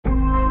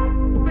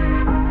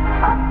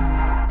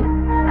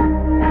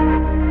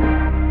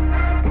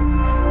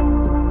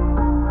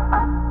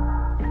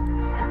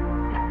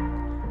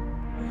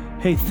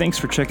Hey, thanks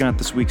for checking out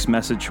this week's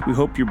message. We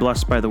hope you're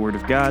blessed by the Word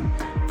of God.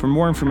 For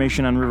more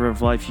information on River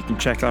of Life, you can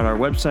check out our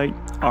website,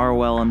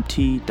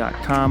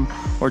 rolmt.com,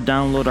 or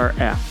download our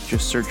app.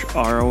 Just search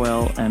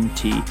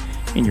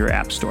ROLMT in your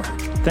app store.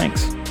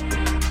 Thanks.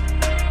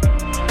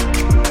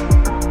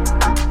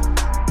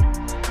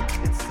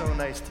 It's so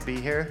nice to be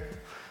here.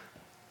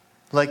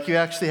 Like, you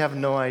actually have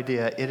no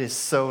idea. It is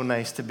so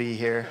nice to be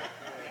here.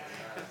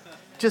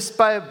 Just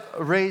by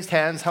raised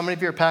hands, how many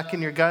of you are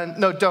packing your gun?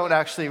 No, don't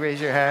actually raise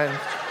your hand.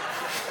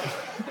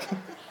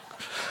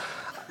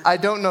 I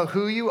don't know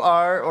who you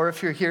are or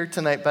if you're here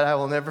tonight, but I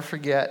will never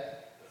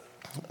forget.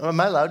 Am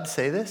I allowed to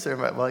say this, or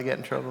will I get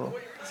in trouble?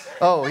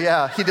 Oh,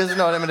 yeah, he doesn't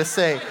know what I'm going to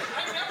say.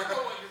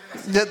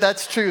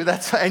 That's true.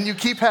 And you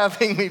keep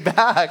having me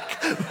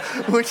back,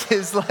 which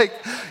is like,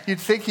 you'd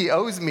think he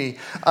owes me.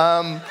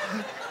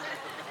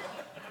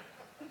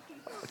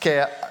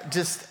 Okay,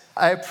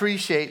 I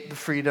appreciate the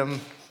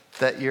freedom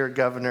that your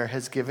governor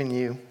has given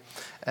you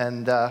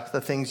and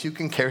the things you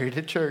can carry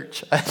to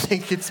church. I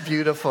think it's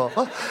beautiful.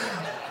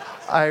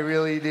 I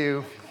really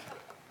do.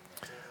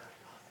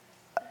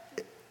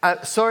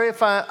 Sorry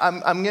if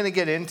I'm going to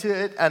get into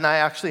it, and I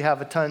actually have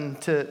a ton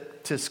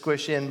to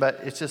squish in, but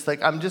it's just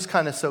like I'm just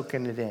kind of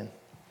soaking it in.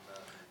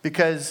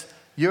 Because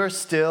you're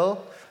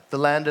still the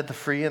land of the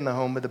free and the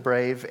home of the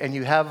brave, and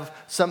you have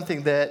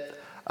something that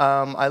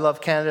I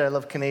love Canada, I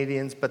love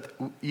Canadians, but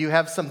you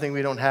have something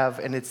we don't have,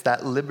 and it's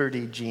that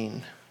liberty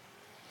gene.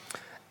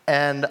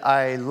 And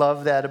I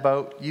love that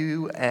about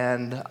you,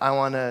 and I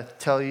want to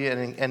tell you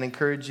and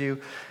encourage you,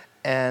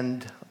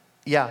 and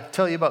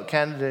tell you about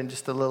Canada in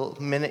just a little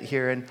minute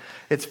here. And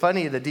it's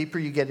funny, the deeper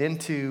you get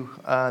into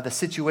the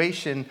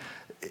situation,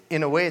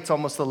 in a way, it's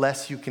almost the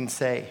less you can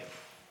say.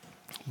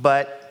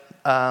 But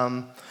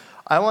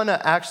I want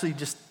to actually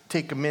just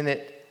take a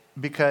minute,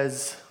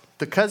 because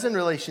the cousin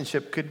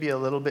relationship could be a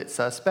little bit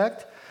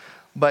suspect,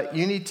 but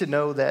you need to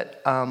know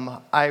that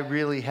I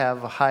really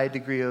have a high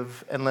degree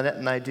of, and Lynette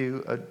and I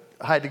do,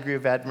 a high degree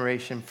of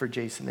admiration for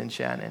Jason and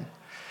Shannon.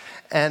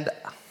 And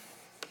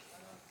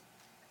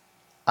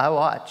I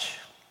watch,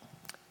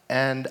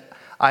 and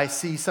I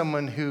see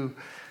someone who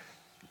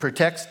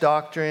protects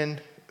doctrine,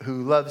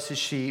 who loves his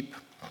sheep,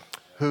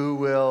 who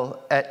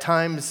will at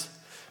times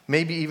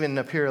maybe even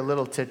appear a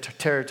little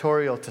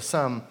territorial to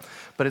some,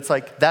 but it's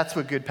like that's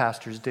what good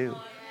pastors do.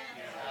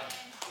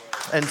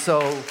 And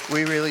so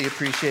we really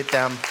appreciate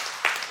them.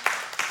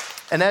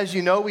 And as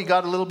you know, we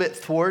got a little bit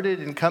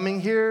thwarted in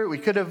coming here. We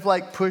could have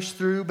pushed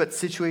through, but the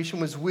situation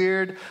was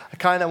weird. I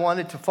kind of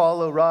wanted to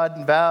follow Rod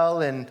and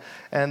Val and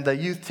the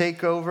youth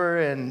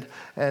takeover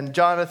and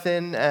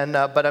Jonathan,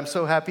 but I'm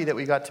so happy that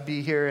we got to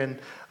be here. And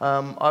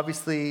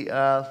obviously,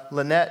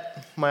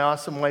 Lynette, my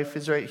awesome wife,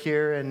 is right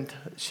here, and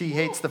she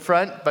hates the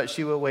front, but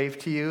she will wave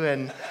to you.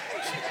 And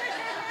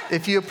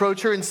if you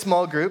approach her in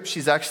small groups,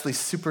 she's actually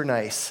super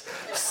nice.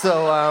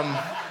 So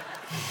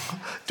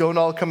don't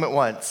all come at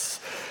once.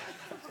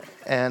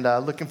 And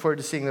looking forward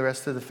to seeing the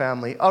rest of the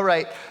family. All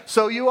right,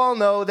 so you all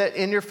know that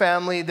in your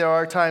family, there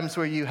are times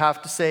where you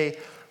have to say,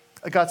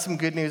 I got some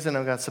good news and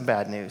I've got some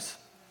bad news.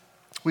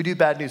 We do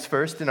bad news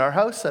first in our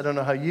house. I don't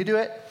know how you do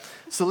it.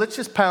 So let's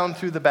just pound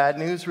through the bad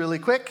news really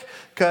quick,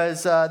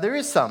 because there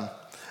is some.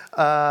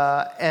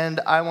 And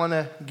I want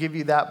to give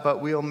you that,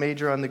 but we'll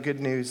major on the good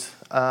news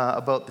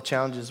about the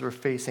challenges we're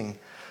facing.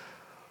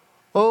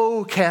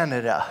 Oh,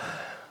 Canada.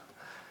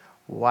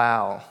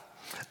 Wow.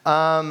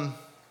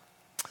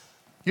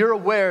 You're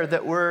aware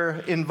that we're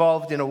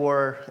involved in a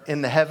war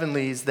in the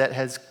heavenlies that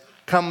has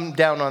come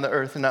down on the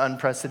earth in an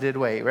unprecedented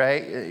way,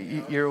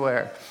 right? You're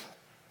aware.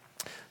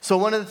 So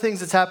one of the things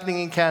that's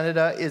happening in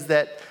Canada is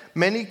that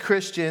many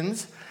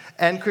Christians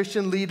and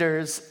Christian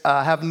leaders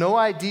have no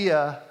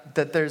idea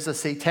that there's a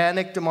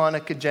satanic,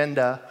 demonic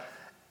agenda,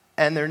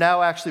 and they're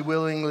now actually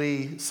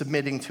willingly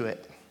submitting to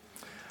it.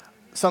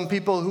 Some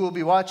people who will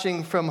be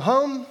watching from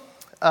home,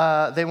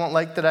 they won't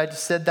like that I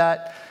just said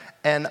that.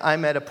 And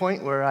I'm at a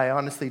point where I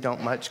honestly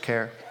don't much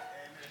care.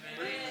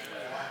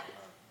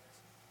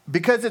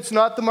 Because it's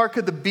not the mark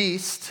of the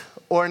beast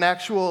or an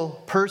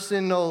actual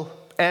personal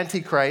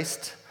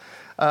antichrist,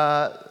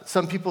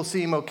 some people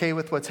seem okay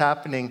with what's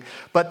happening.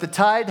 But the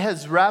tide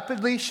has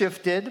rapidly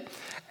shifted,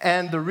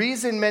 and the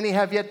reason many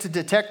have yet to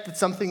detect that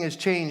something has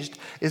changed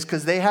is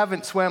because they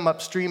haven't swam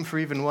upstream for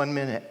even 1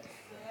 minute.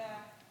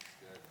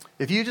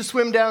 If you just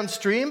swim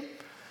downstream,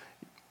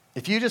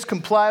 if you just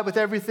comply with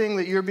everything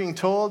that you're being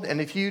told, and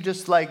if you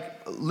just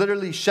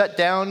literally shut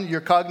down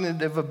your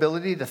cognitive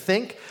ability to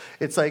think,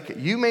 it's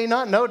you may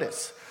not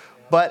notice.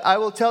 But I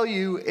will tell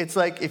you, it's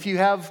if you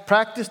have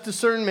practiced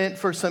discernment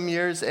for some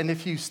years, and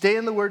if you stay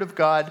in the Word of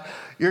God,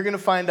 you're going to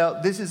find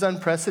out this is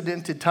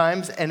unprecedented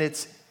times, and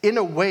it's in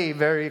a way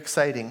very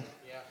exciting.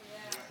 Yeah.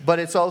 But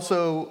it's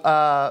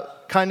also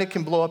kind of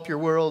can blow up your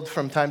world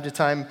from time to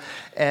time,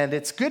 and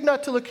it's good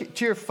not to look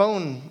to your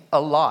phone a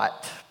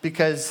lot,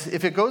 because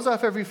if it goes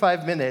off every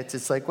 5 minutes,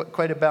 it's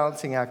quite a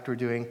balancing act we're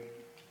doing.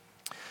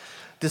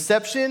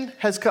 Deception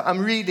has come. I'm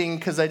reading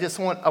because I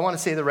want to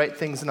say the right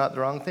things and not the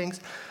wrong things.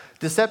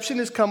 Deception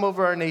has come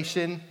over our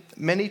nation.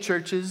 Many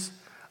churches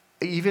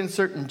Even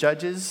certain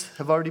judges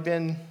have already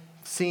been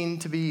seen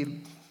to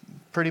be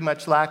pretty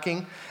much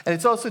lacking. And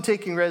it's also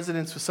taking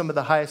residence with some of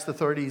the highest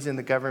authorities in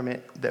the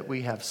government that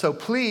we have. So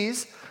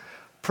please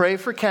pray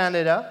for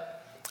Canada,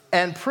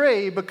 and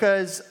pray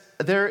because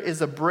there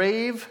is a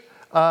brave,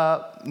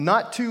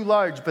 not too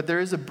large, but there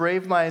is a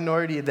brave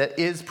minority that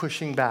is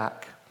pushing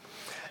back.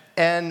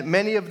 And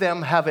many of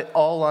them have it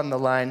all on the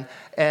line.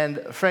 And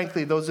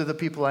frankly, those are the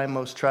people I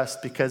most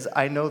trust because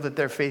I know that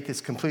their faith is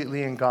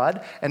completely in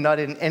God and not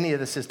in any of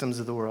the systems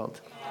of the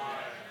world.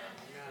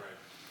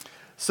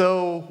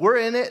 So we're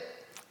in it.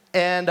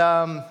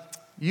 And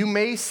you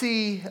may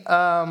see,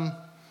 or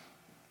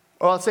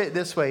I'll say it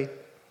this way.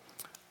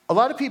 A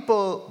lot of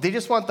people, they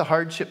just want the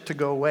hardship to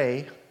go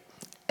away.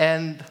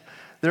 And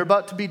they're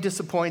about to be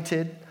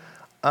disappointed.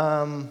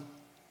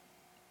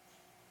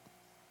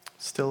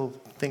 Still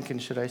thinking,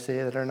 should I say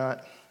it or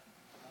not?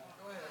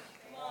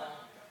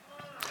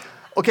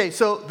 Okay,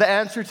 so the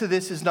answer to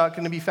this is not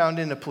going to be found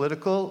in a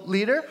political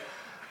leader.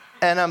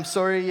 And I'm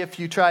sorry if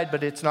you tried,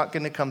 but it's not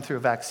going to come through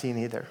a vaccine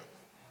either.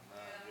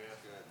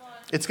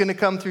 It's going to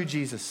come through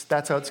Jesus.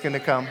 That's how it's going to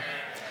come.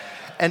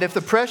 And if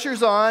the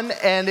pressure's on,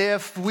 and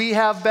if we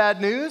have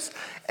bad news,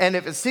 and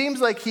if it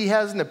seems like he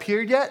hasn't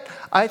appeared yet,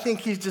 I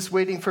think he's just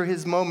waiting for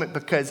his moment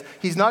because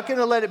he's not going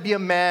to let it be a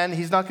man.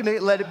 He's not going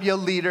to let it be a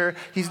leader.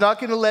 He's not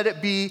going to let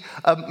it be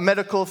a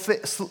medical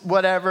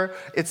whatever.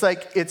 It's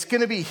like it's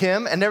going to be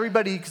him, and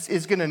everybody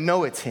is going to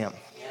know it's him.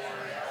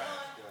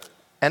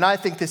 And I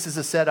think this is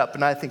a setup,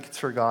 and I think it's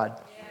for God.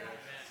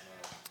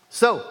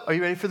 So, are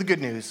you ready for the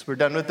good news? We're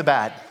done with the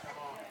bad.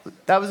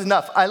 That was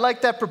enough. I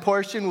like that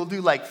proportion. We'll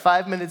do like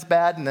 5 minutes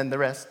bad and then the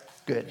rest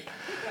good.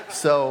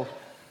 So,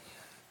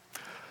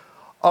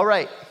 all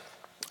right.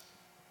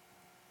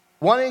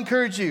 Want to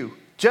encourage you,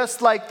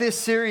 just like this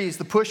series,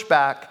 The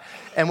Pushback,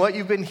 and what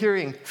you've been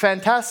hearing,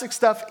 fantastic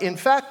stuff. In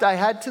fact, I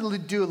had to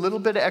do a little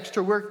bit of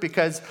extra work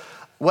because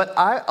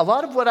a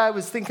lot of what I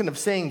was thinking of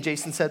saying,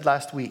 Jason said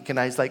last week, and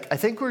I was like, I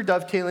think we're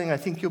dovetailing. I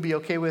think you'll be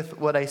okay with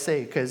what I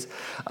say because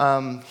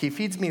he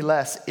feeds me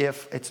less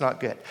if it's not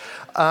good.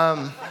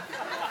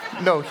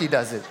 No, he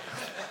doesn't.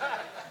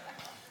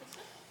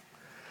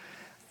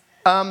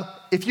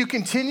 If you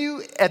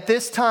continue at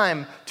this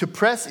time to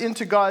press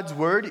into God's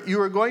word, you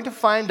are going to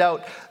find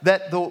out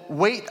that the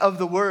weight of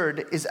the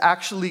word is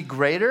actually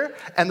greater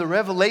and the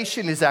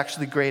revelation is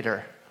actually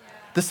greater.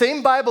 The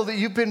same Bible that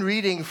you've been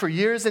reading for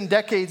years and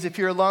decades, if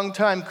you're a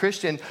long-time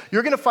Christian,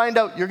 you're going to find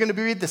out you're going to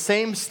be reading the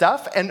same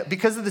stuff. And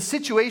because of the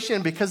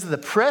situation, because of the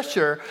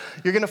pressure,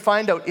 you're going to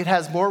find out it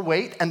has more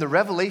weight and the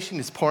revelation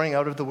is pouring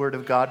out of the word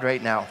of God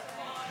right now.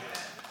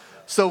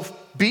 So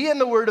be in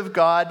the word of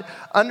God.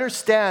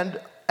 Understand,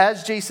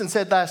 as Jason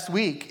said last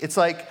week, it's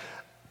like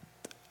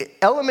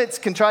elements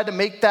can try to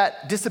make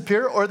that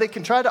disappear or they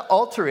can try to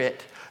alter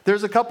it.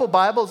 There's a couple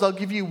Bibles. I'll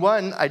give you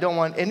one. I don't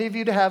want any of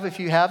you to have. If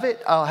you have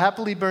it, I'll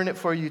happily burn it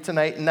for you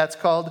tonight, and that's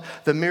called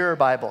the Mirror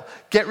Bible.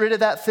 Get rid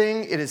of that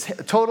thing. It is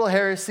total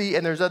heresy,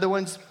 and there's other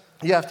ones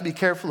you have to be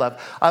careful of.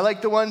 I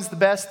like the ones the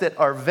best that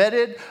are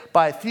vetted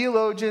by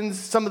theologians,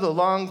 some of the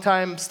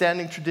long-time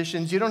standing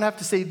traditions. You don't have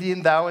to say thee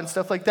and thou and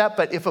stuff like that,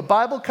 but if a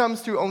Bible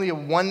comes through only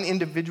one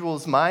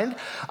individual's mind,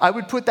 I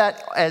would put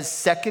that as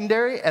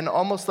secondary and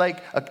almost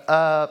like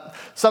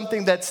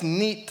something that's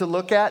neat to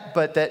look at,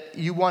 but that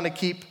you want to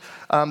keep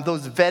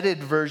those vetted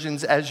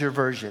versions as your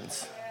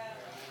versions.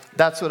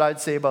 That's what I'd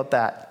say about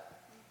that.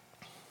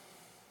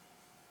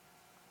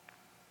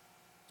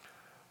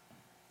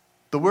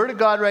 The Word of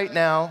God right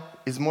now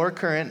is more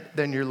current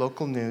than your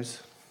local news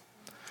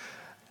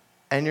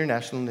and your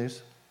national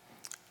news.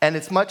 And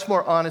it's much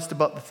more honest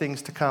about the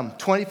things to come.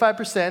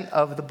 25%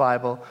 of the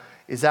Bible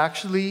is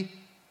actually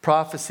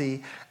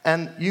prophecy.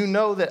 And you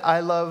know that I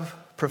love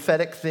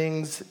prophetic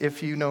things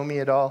if you know me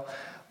at all.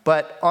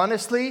 But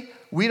honestly,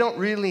 we don't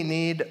really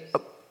need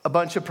a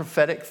bunch of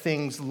prophetic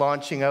things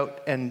launching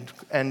out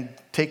and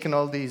taking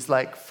all these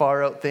like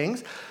far out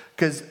things.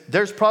 Because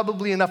there's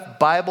probably enough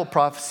Bible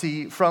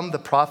prophecy from the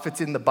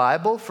prophets in the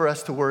Bible for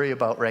us to worry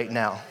about right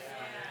now,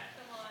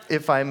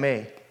 if I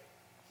may.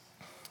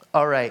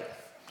 All right.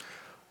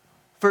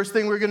 First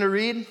thing we're going to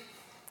read,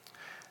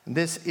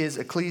 this is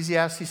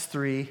Ecclesiastes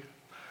 3,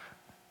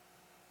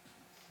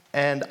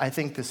 and I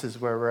think this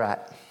is where we're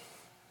at.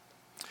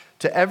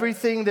 To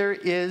everything there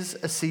is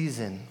a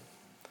season,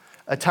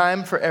 a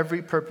time for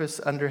every purpose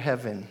under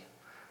heaven,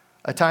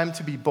 a time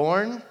to be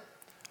born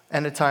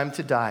and a time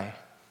to die.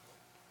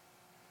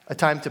 A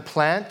time to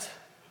plant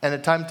and a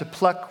time to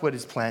pluck what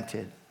is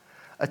planted.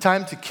 A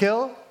time to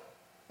kill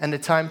and a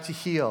time to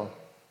heal.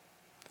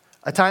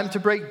 A time to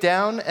break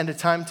down and a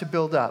time to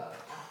build up.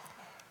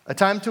 A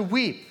time to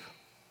weep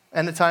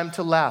and a time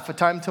to laugh. A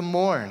time to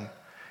mourn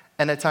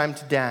and a time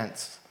to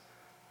dance.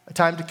 A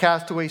time to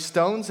cast away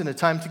stones and a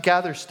time to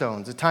gather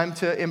stones. A time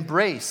to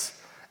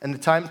embrace and a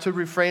time to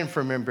refrain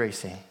from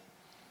embracing.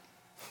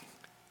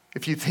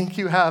 If you think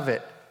you have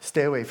it,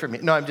 stay away from me.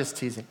 No, I'm just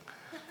teasing.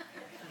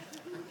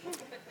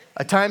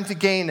 A time to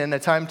gain and a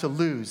time to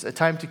lose, a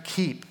time to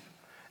keep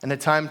and a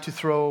time to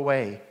throw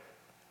away,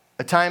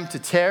 a time to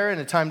tear and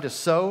a time to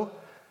sow,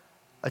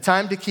 a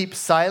time to keep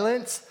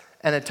silence,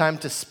 and a time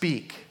to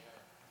speak.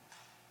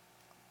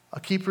 I'll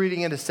keep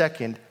reading in a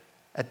second.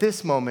 At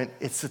this moment,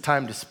 it's the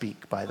time to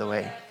speak, by the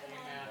way.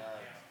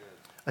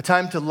 A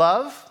time to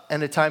love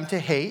and a time to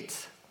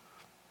hate.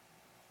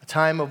 A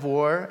time of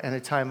war and a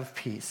time of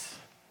peace.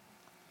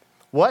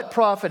 What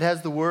profit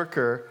has the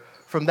worker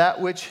from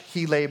that which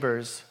he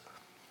labors?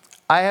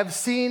 I have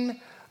seen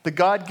the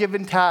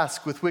God-given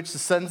task with which the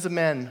sons of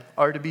men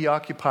are to be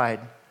occupied.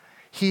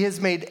 He has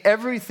made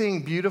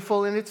everything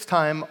beautiful in its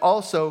time.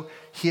 Also,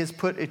 he has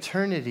put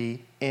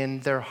eternity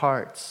in their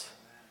hearts.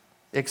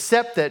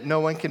 Except that no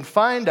one can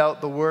find out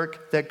the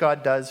work that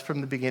God does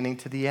from the beginning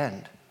to the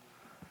end.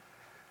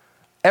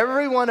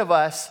 Every one of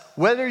us,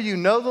 whether you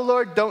know the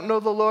Lord, don't know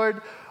the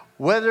Lord,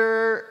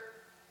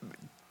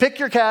 pick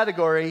your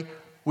category,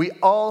 we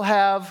all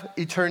have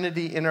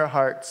eternity in our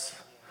hearts.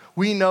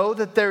 We know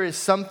that there is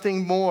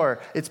something more.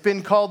 It's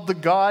been called the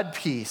God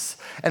piece.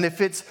 And if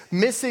it's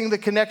missing the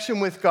connection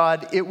with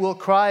God, it will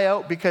cry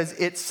out because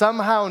it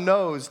somehow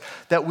knows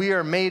that we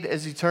are made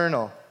as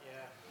eternal.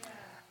 Yeah.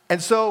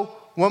 And so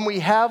when we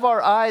have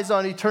our eyes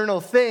on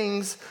eternal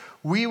things,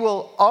 we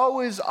will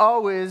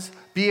always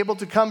be able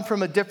to come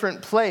from a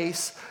different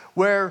place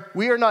where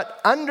we are not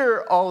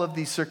under all of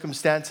these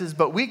circumstances,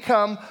 but we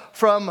come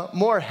from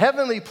more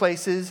heavenly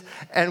places,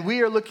 and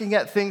we are looking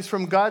at things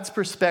from God's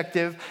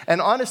perspective.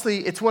 And honestly,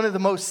 it's one of the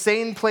most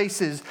sane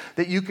places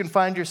that you can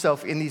find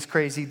yourself in these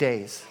crazy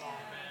days.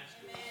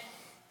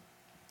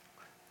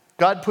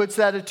 God puts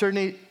that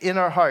eternity in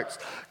our hearts.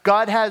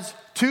 God has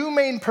two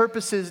main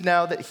purposes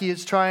now that he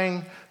is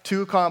trying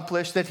to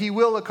accomplish, that he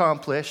will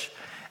accomplish.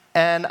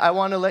 And I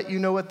want to let you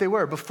know what they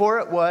were. Before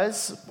it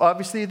was,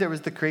 obviously, there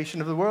was the creation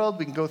of the world.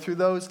 We can go through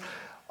those.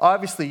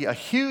 Obviously, a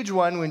huge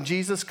one when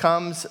Jesus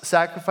comes,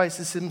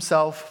 sacrifices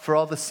himself for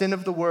all the sin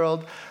of the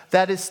world.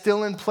 That is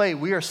still in play.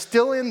 We are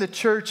still in the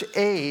church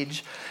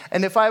age.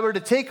 And if I were to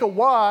take a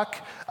walk,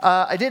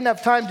 I didn't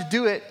have time to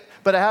do it,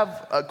 but I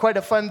have quite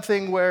a fun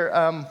thing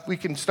where we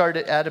can start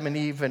at Adam and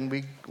Eve and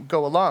we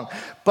go along.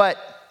 But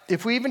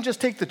if we even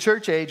just take the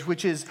church age,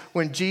 which is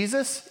when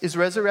Jesus is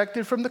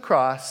resurrected from the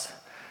cross,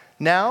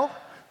 now,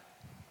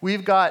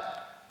 we've got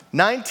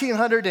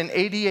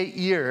 1,988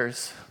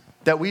 years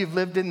that we've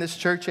lived in this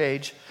church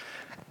age,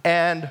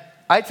 and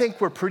I think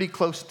we're pretty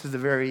close to the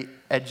very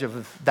edge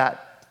of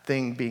that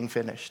thing being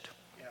finished.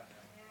 Yeah.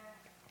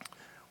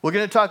 We're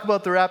going to talk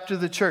about the rapture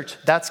of the church.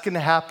 That's going to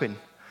happen.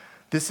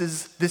 This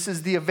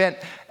is the event.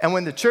 And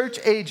when the church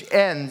age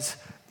ends,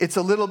 it's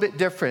a little bit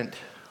different.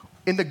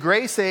 In the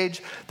grace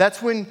age,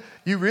 that's when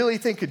you really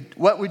think,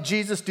 what would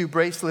Jesus do?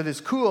 Bracelet is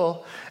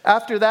cool.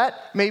 After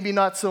that, maybe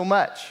not so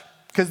much.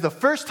 Because the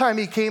first time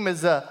he came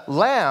as a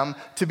lamb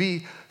to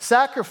be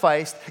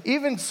sacrificed,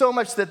 even so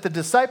much that the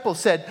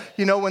disciples said,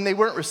 when they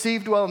weren't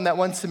received well in that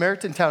one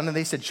Samaritan town, and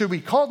they said, should we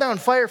call down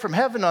fire from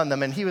heaven on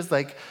them? And he was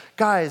like,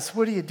 guys,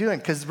 what are you doing?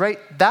 Because right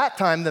that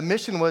time, the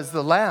mission was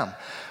the lamb.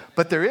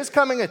 But there is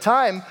coming a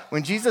time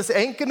when Jesus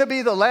ain't going to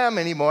be the lamb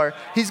anymore.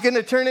 He's going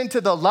to turn into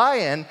the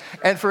lion.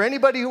 And for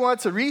anybody who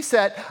wants a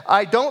reset,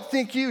 I don't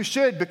think you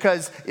should,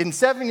 because in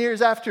 7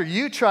 years after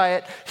you try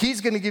it,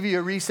 he's going to give you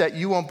a reset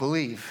you won't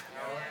believe.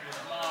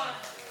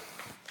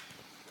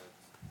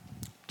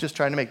 Just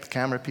trying to make the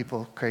camera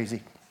people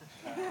crazy.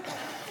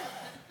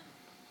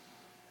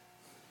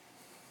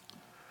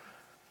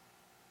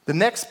 The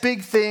next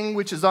big thing,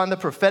 which is on the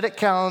prophetic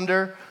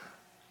calendar,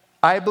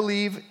 I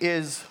believe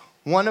is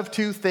one of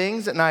two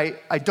things, and I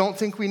don't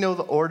think we know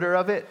the order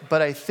of it,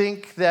 but I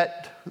think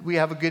that we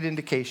have a good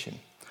indication.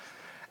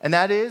 And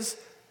that is,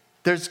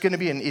 there's going to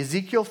be an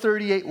Ezekiel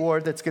 38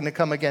 war that's going to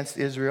come against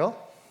Israel.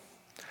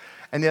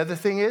 And the other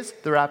thing is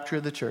the rapture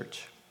of the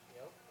church.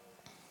 Yep.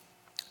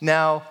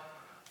 Now,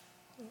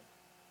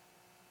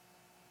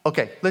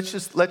 okay, let's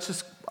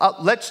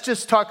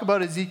just talk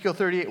about Ezekiel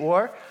 38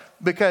 war,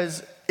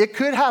 because it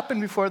could happen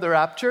before the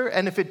rapture,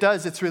 and if it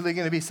does, it's really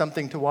going to be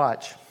something to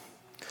watch.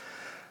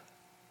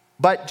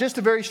 But just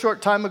a very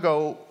short time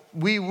ago,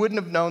 we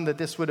wouldn't have known that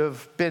this would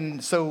have been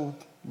so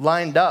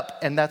lined up,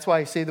 and that's why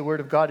I say the Word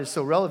of God is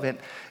so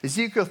relevant.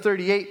 Ezekiel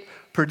 38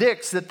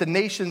 predicts that the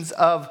nations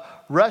of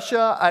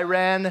Russia,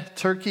 Iran,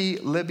 Turkey,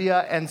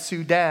 Libya, and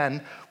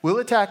Sudan will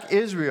attack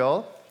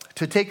Israel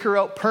to take her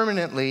out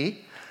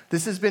permanently.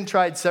 This has been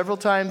tried several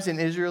times in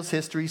Israel's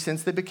history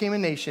since they became a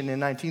nation in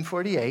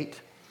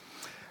 1948.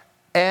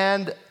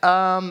 And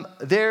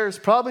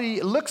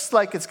it looks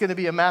like it's going to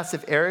be a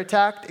massive air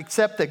attack,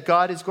 except that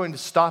God is going to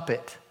stop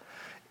it.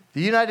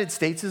 The United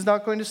States is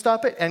not going to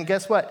stop it, and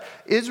guess what?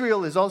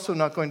 Israel is also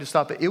not going to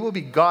stop it. It will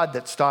be God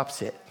that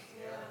stops it.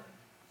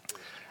 Yeah.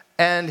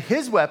 And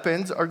his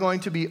weapons are going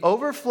to be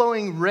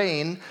overflowing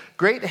rain,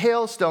 great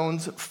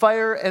hailstones,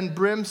 fire, and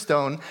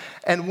brimstone.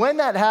 And when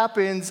that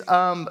happens,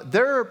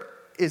 there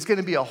is going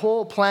to be a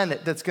whole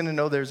planet that's going to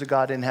know there's a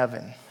God in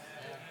heaven.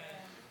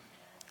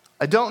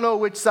 I don't know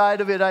which side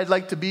of it I'd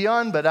like to be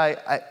on, but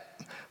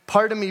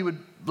part of me would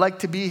like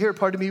to be here,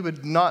 part of me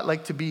would not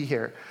like to be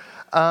here.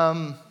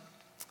 But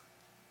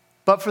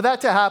for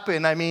that to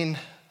happen,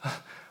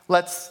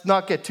 let's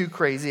not get too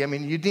crazy. I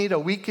mean, you need a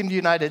weakened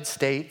United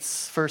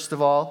States, first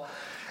of all,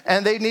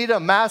 and they need a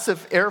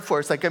massive Air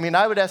Force. Like, I mean,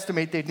 I would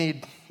estimate they'd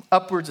need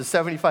upwards of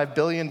 $75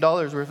 billion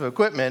worth of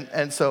equipment,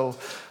 and so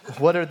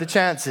what are the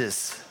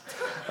chances?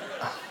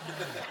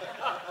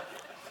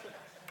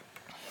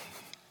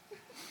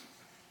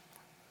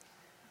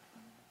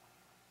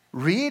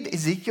 Read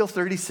Ezekiel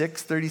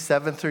 36,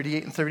 37,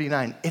 38, and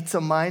 39. It's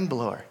a mind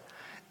blower.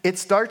 It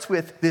starts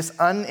with this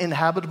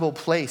uninhabitable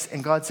place,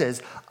 and God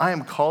says, I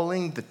am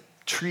calling the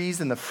trees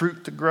and the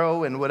fruit to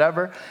grow and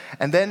whatever.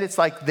 And then it's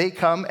like they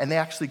come, and they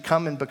actually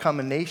come and become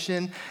a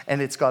nation,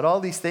 and it's got all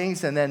these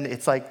things, and then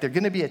it's like they're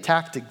going to be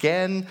attacked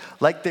again,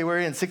 like they were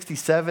in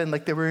 67,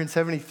 like they were in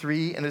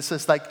 73, and it's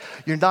just like,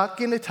 you're not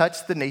going to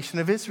touch the nation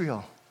of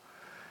Israel.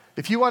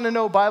 If you want to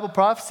know Bible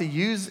prophecy,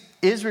 use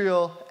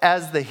Israel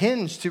as the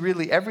hinge to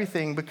really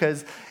everything,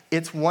 because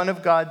it's one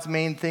of God's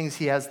main things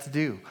he has to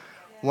do.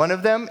 One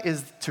of them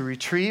is to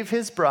retrieve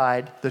his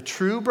bride, the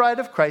true bride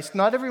of Christ.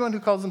 Not everyone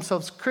who calls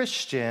themselves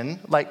Christian,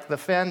 like the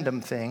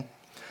fandom thing,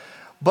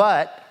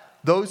 but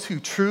those who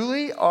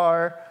truly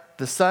are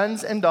the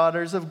sons and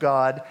daughters of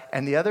God.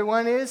 And the other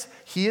one is,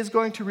 he is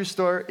going to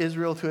restore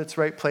Israel to its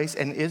right place,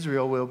 and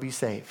Israel will be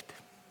saved.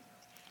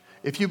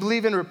 If you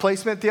believe in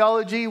replacement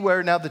theology,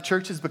 where now the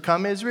church has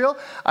become Israel,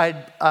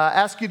 I'd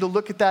ask you to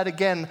look at that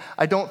again.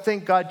 I don't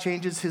think God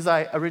changes his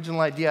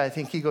original idea. I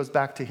think he goes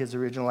back to his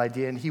original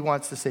idea, and he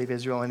wants to save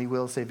Israel, and he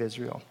will save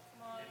Israel.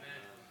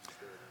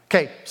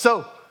 Okay,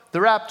 so the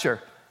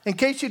rapture. In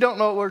case you don't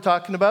know what we're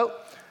talking about,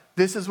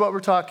 this is what we're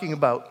talking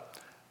about.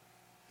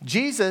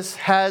 Jesus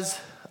has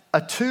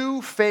a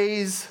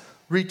 2-phase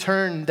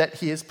return that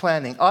he is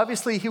planning.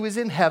 Obviously, he was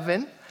in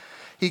heaven.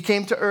 He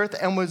came to earth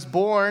and was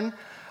born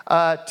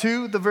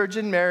to the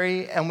Virgin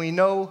Mary, and we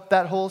know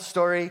that whole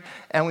story,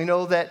 and we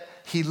know that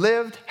he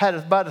lived, had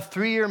about a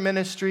 3-year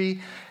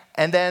ministry,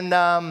 and then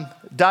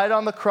died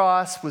on the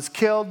cross, was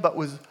killed, but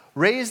was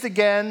raised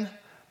again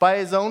by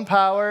his own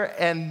power,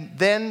 and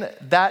then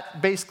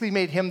that basically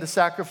made him the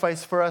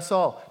sacrifice for us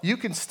all. You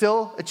can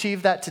still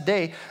achieve that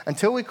today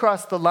until we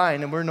cross the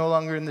line and we're no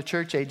longer in the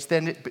church age.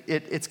 Then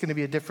it's going to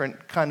be a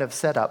different kind of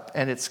setup,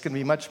 and it's going to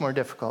be much more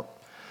difficult.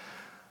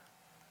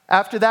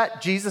 After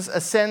that, Jesus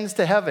ascends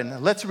to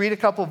heaven. Let's read a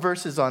couple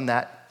verses on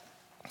that.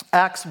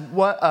 Acts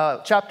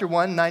chapter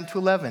 1, 9 to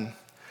 11.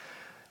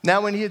 Now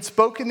when he had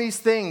spoken these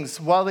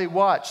things while they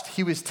watched,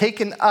 he was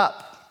taken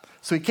up.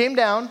 So he came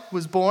down,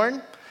 was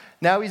born.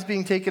 Now he's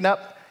being taken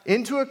up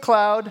into a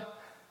cloud,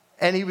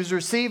 and he was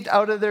received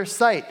out of their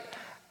sight.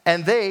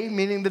 And they,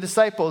 meaning the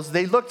disciples,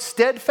 they looked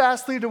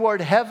steadfastly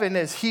toward heaven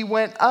as he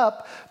went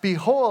up.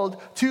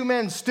 Behold, 2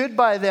 men stood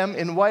by them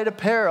in white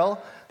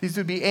apparel. These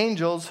would be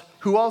angels,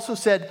 who also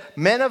said,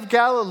 Men of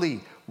Galilee,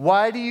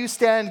 why do you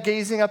stand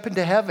gazing up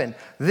into heaven?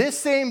 This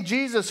same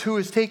Jesus who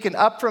is taken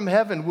up from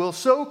heaven will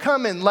so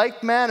come in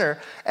like manner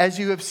as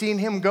you have seen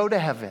him go to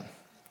heaven.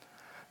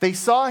 They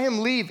saw him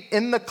leave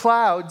in the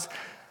clouds.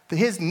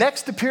 His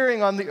next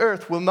appearing on the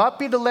earth will not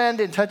be to land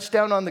and touch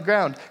down on the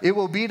ground. It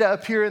will be to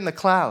appear in the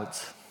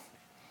clouds.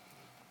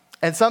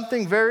 And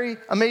something very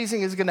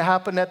amazing is going to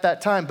happen at that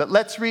time. But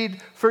let's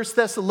read 1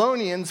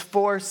 Thessalonians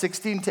 4,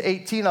 16 to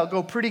 18. I'll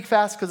go pretty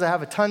fast because I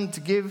have a ton to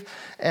give,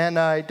 and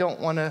I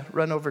don't want to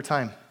run over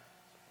time.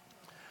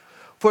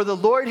 For the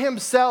Lord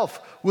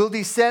himself will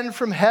descend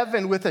from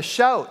heaven with a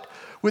shout,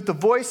 with the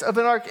voice of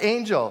an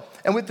archangel,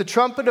 and with the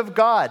trumpet of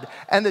God,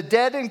 and the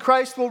dead in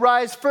Christ will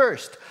rise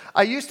first.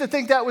 I used to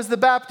think that was the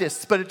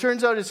Baptists, but it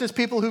turns out it's just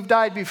people who've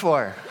died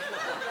before.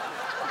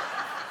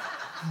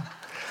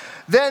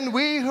 Then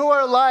we who are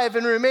alive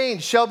and remain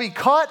shall be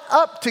caught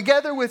up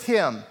together with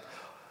him.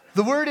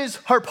 The word is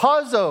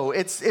harpazo.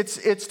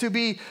 It's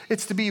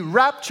to be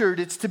raptured.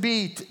 It's to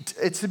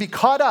be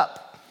caught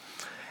up.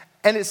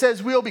 And it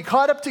says we'll be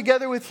caught up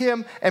together with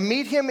him and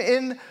meet him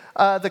in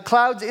the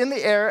clouds in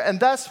the air, and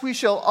thus we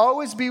shall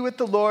always be with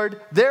the Lord.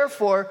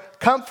 Therefore,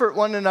 comfort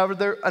one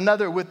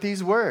another with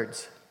these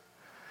words.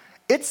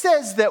 It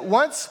says that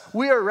once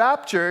we are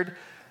raptured,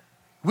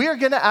 we are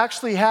going to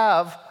actually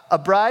have a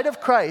bride of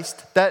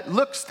Christ that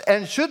looks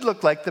and should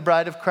look like the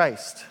bride of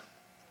Christ.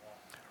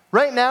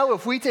 Right now,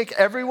 if we take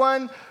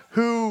everyone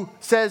who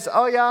says,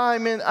 "Oh yeah,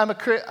 I'm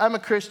a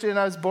Christian.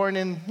 I was born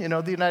in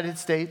the United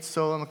States,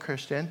 so I'm a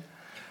Christian."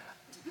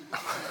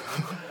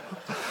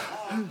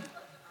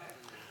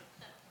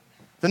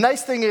 The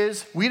nice thing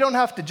is, we don't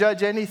have to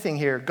judge anything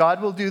here.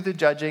 God will do the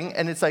judging,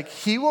 and it's like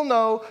he will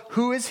know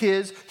who is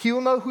his. He will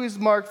know who is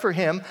marked for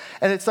him,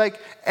 and it's like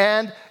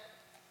and.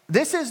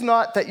 This is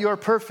not that you're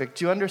perfect.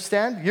 Do you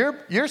understand?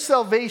 Your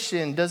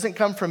salvation doesn't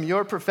come from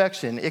your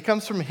perfection. It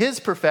comes from his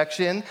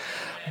perfection.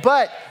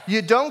 But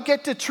you don't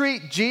get to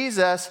treat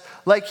Jesus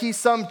like he's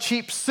some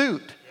cheap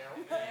suit.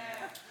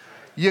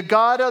 You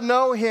gotta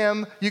know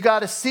him. You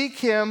gotta seek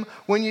him.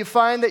 When you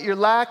find that you're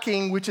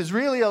lacking, which is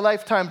really a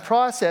lifetime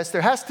process,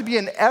 there has to be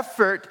an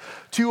effort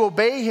to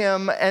obey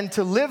him and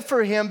to live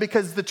for him,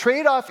 because the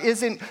trade-off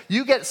isn't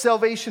you get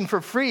salvation for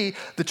free.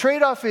 The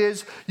trade-off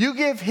is you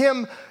give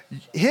him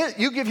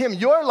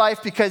your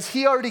life because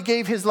he already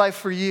gave his life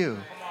for you.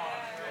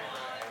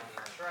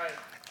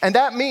 And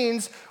that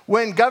means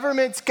when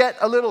governments get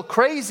a little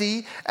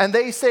crazy and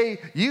they say,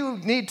 you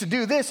need to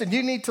do this and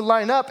you need to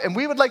line up, and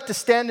we would like to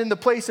stand in the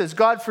place as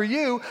God for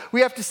you,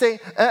 we have to say,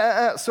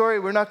 sorry,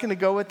 we're not going to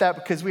go with that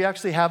because we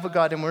actually have a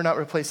God and we're not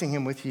replacing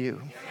him with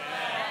you.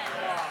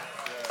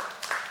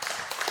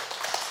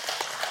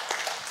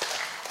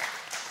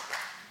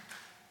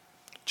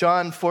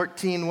 John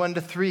 14,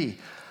 1-3.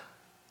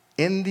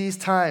 In these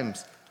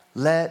times,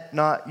 let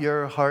not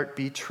your heart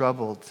be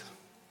troubled.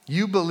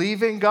 You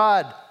believe in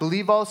God,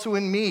 believe also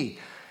in me.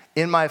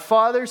 In my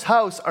Father's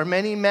house are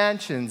many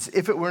mansions.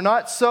 If it were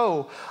not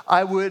so,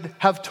 I would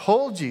have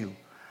told you.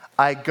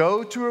 I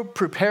go to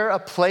prepare a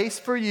place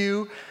for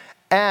you,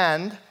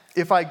 and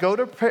if I go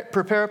to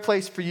prepare a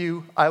place for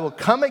you, I will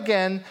come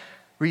again,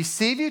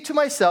 receive you to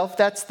myself.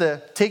 That's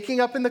the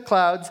taking up in the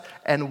clouds,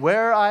 and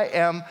where I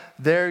am,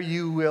 there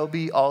you will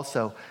be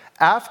also.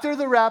 After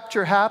the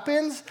rapture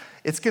happens,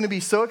 it's going to be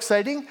so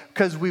exciting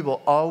because we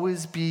will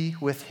always be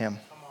with him.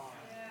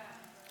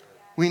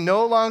 We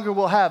no longer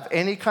will have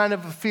any kind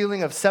of a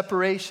feeling of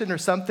separation or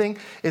something.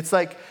 It's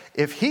like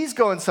if he's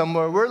going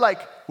somewhere,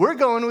 we're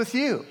going with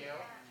you.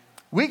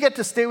 We get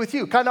to stay with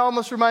you. Kind of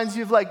almost reminds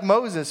you of like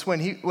Moses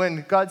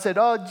when God said,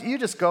 oh, you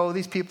just go.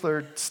 These people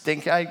are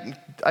stinking.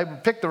 I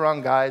picked the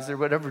wrong guys or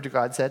whatever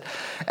God said.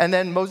 And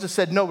then Moses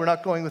said, no, we're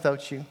not going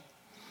without you.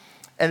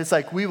 And it's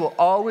like we will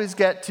always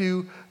get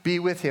to be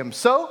with him.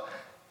 So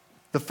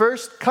the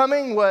first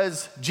coming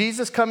was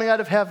Jesus coming out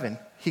of heaven.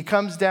 He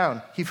comes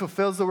down. He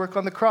fulfills the work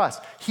on the cross.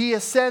 He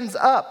ascends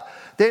up.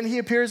 Then he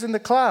appears in the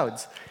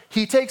clouds.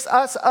 He takes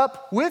us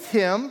up with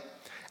him.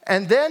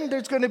 And then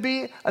there's going to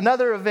be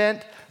another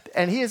event.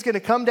 And he is going to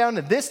come down.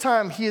 And this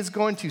time he is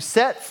going to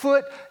set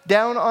foot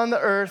down on the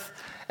earth.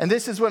 And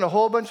this is when a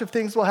whole bunch of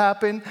things will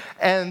happen.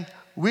 And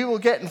we will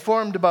get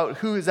informed about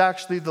who is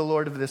actually the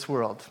Lord of this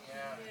world. Yeah.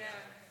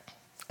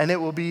 And it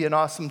will be an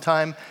awesome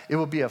time. It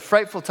will be a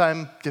frightful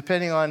time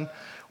depending on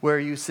where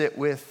you sit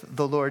with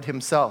the Lord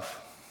himself.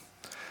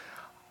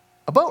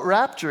 About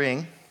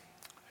rapturing,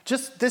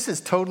 this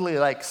is totally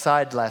like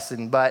side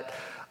lesson, but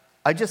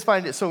I just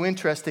find it so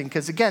interesting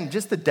because, again,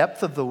 just the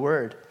depth of the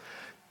word.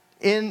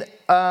 In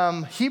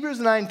Hebrews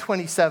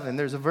 9:27,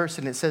 there's a verse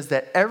and it says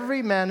that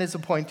every man is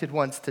appointed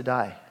once to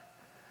die.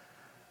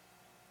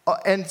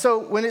 And so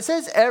when it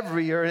says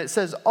every or it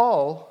says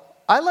all,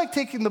 I like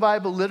taking the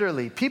Bible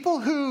literally.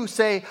 People who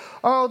say,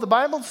 oh, the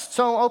Bible's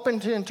so open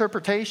to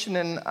interpretation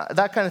and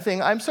that kind of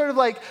thing, I'm sort of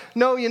like,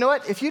 no, you know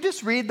what? If you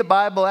just read the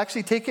Bible,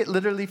 actually take it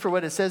literally for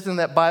what it says in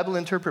that Bible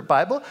interpret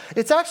Bible,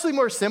 it's actually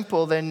more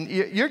simple than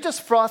you're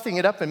just frothing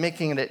it up and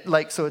making it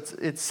like so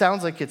it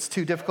sounds like it's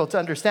too difficult to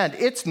understand.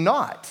 It's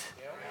not.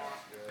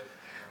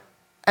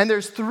 And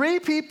there's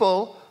 3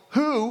 people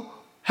who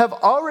have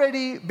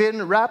already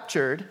been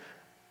raptured,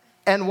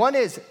 and one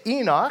is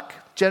Enoch,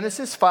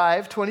 Genesis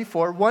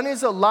 5:24. One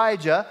is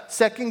Elijah,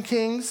 2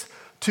 Kings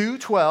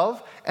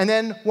 2:12. And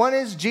then one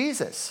is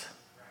Jesus.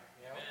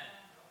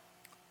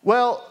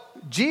 Well,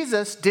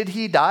 Jesus, did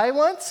he die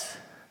once?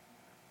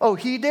 Oh,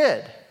 he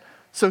did.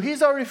 So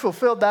he's already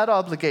fulfilled that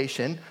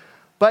obligation.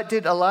 But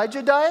did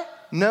Elijah die?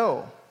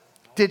 No.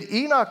 Did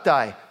Enoch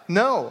die?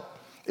 No.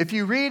 If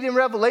you read in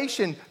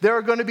Revelation, there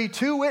are going to be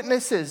 2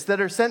 witnesses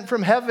that are sent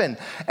from heaven.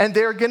 And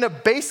they're going to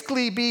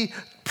basically be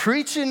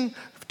preaching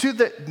to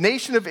the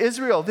nation of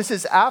Israel. This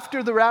is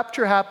after the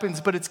rapture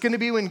happens, but it's going to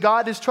be when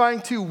God is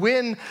trying to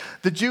win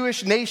the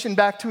Jewish nation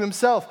back to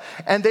himself.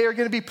 And they are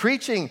going to be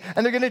preaching,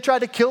 and they're going to try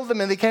to kill them,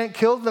 and they can't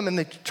kill them, and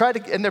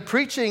they're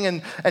preaching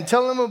and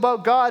telling them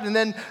about God, and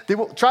then they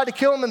will try to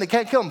kill them, and they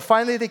can't kill them.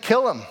 Finally, they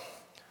kill them.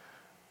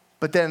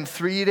 But then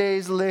 3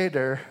 days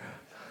later,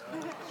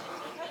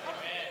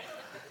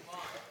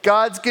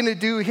 God's going to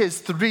do his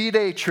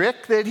 3-day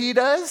trick that he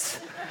does.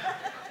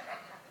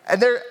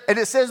 And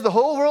it says the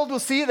whole world will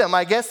see them.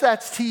 I guess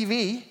that's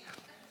TV.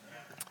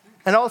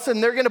 And all of a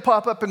sudden, they're going to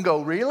pop up and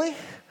go, really?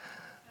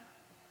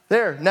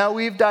 There, now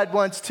we've died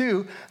once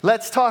too.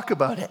 Let's talk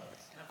about it.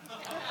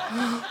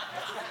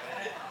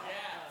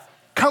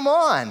 Come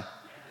on.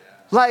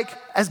 Like,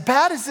 as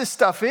bad as this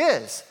stuff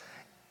is,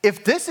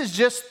 if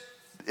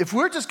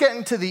we're just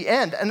getting to the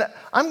end, and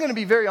I'm going to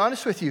be very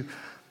honest with you.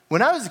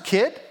 When I was a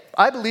kid,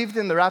 I believed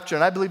in the rapture,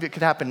 and I believed it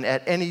could happen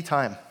at any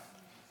time.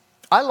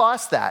 I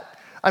lost that.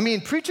 I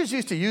mean, preachers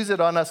used to use it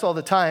on us all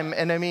the time.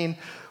 And I mean,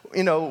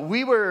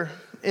 we were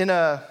in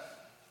a,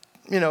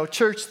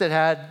 church that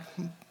had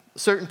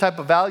certain type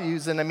of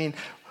values. And I mean,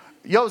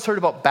 you always heard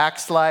about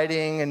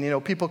backsliding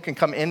and, people can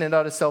come in and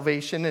out of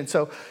salvation. And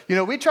so,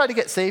 we try to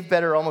get saved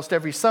better almost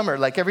every summer,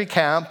 like every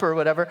camp or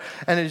whatever.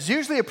 And it's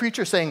usually a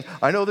preacher saying,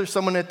 I know there's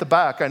someone at the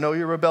back. I know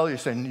you're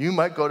rebellious and you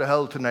might go to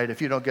hell tonight if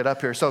you don't get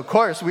up here. So, of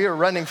course, we were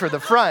running for the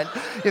front.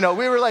 We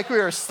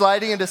were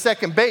sliding into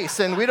second base,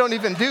 and we don't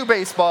even do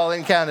baseball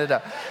in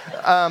Canada.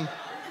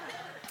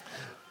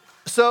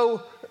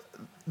 So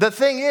the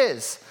thing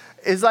is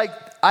like,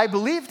 I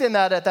believed in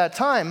that at that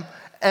time.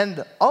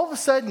 And all of a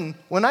sudden,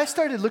 when I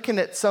started looking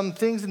at some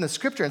things in the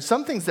scripture and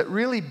some things that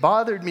really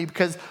bothered me,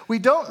 because we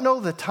don't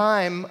know the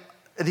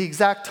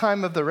exact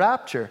time of the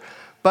rapture,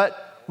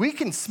 but we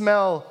can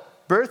smell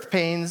birth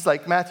pains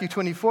like Matthew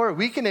 24.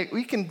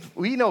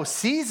 We know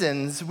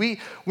seasons.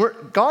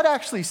 God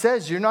actually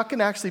says you're not going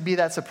to actually be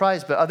that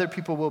surprised, but other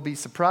people will be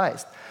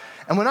surprised.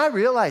 And when I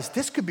realized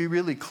this could be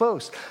really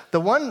close,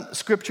 the one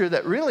scripture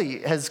that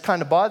really has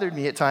kind of bothered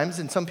me at times,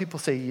 and some people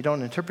say you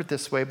don't interpret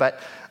this way, but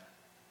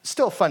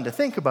still fun to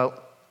think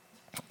about.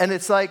 And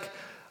it's like,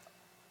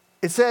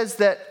 it says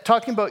that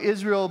talking about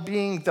Israel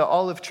being the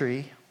olive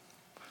tree,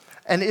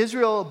 and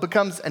Israel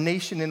becomes a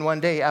nation in one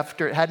day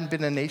after it hadn't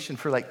been a nation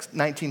for like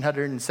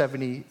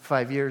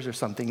 1975 years or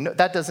something. No,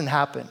 that doesn't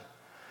happen.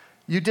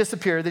 You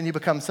disappear, then you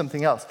become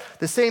something else.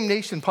 The same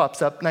nation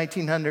pops up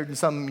 1900 and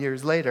some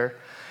years later.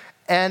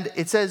 And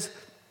it says,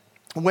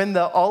 when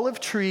the olive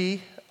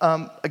tree,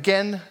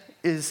 again,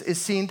 is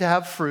seen to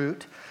have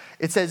fruit,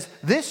 it says,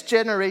 this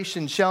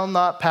generation shall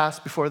not pass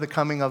before the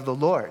coming of the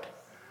Lord.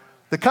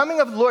 The coming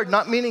of the Lord,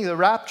 not meaning the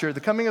rapture,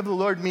 the coming of the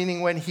Lord meaning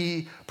when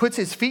he puts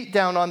his feet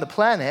down on the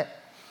planet.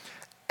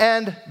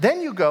 And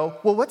then you go,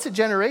 well, what's a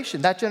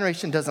generation? That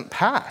generation doesn't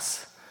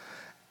pass.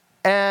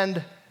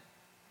 And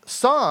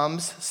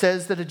Psalms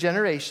says that a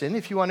generation,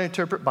 if you want to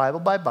interpret Bible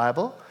by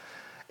Bible,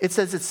 it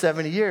says it's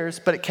 70 years,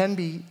 but it can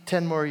be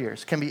 10 more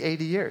years, can be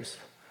 80 years.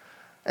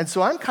 And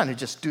so I'm kind of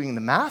just doing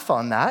the math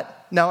on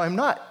that. Now, I'm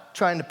not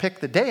trying to pick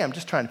the day, I'm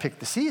just trying to pick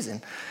the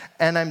season.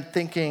 And I'm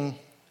thinking,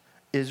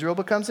 Israel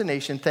becomes a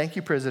nation, thank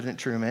you, President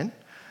Truman,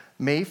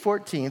 May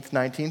 14th,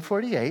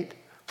 1948,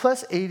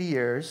 plus 80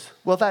 years.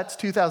 Well, that's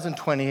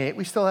 2028.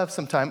 We still have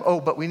some time. Oh,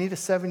 but we need a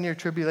 7-year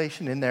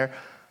tribulation in there.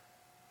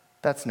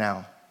 That's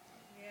now.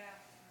 Yeah.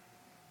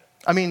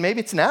 I mean, maybe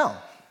it's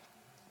now.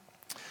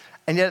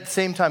 And yet at the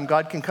same time,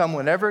 God can come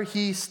whenever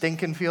he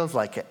stinking feels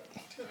like it.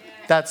 Yeah.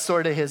 That's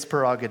sort of his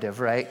prerogative,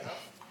 right?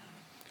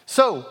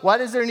 So, why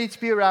does there need to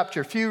be a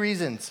rapture? A few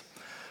reasons.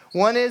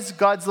 One is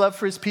God's love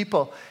for his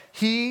people.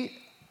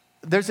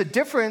 There's a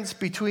difference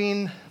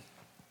between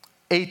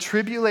a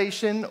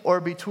tribulation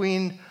or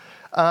between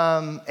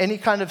any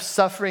kind of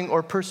suffering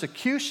or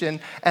persecution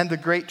and the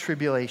Great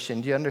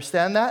Tribulation. Do you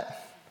understand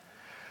that?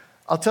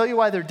 I'll tell you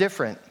why they're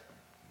different.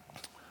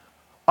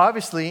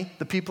 Obviously,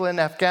 the people in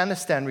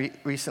Afghanistan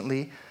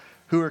recently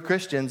who are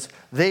Christians,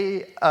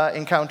 they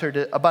encountered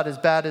it about as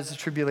bad as a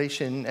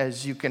tribulation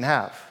as you can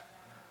have.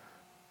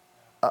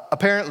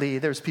 Apparently,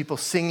 there's people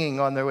singing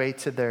on their way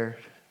to their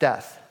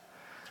death.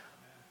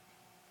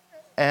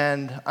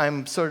 And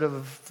I'm sort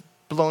of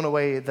blown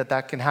away that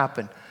that can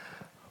happen.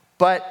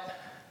 But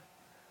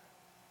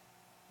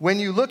when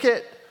you look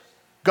at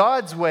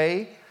God's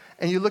way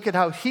and you look at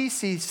how he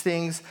sees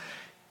things,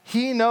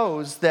 he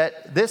knows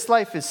that this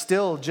life is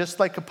still just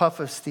like a puff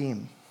of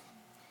steam.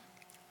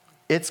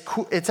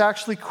 It's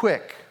actually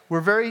quick.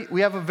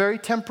 We have a very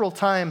temporal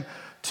time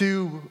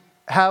to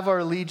have our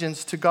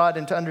allegiance to God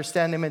and to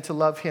understand him and to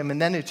love him.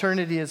 And then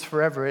eternity is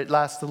forever. It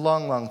lasts a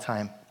long, long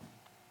time.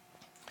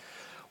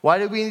 Why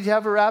do we need to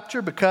have a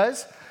rapture?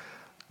 Because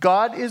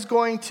God is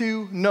going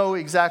to know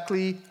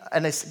exactly,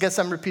 and I guess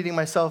I'm repeating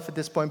myself at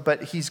this point,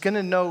 but he's going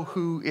to know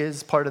who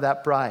is part of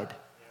that bride.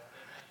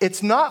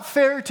 It's not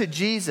fair to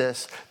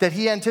Jesus that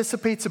he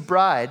anticipates a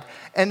bride,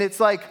 and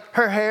it's like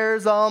her hair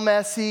is all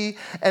messy,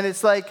 and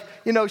it's like,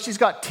 she's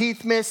got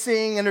teeth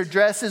missing, and her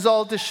dress is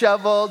all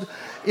disheveled,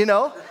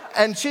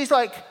 and she's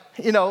like,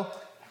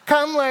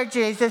 come Lord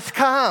Jesus,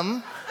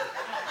 come.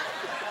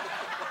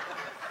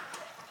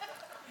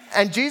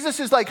 And Jesus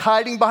is like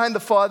hiding behind the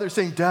Father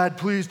saying, Dad,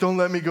 please don't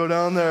let me go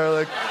down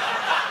there.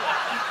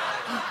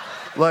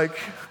 Like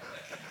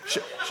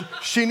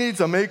she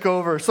needs a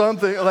makeover or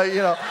something.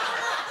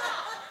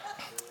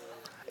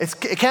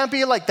 It can't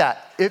be like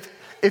that.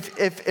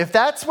 If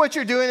that's what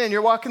you're doing and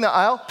you're walking the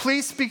aisle,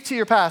 please speak to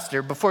your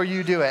pastor before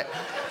you do it.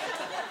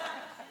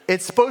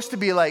 It's supposed to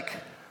be like,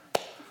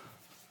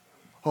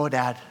 oh,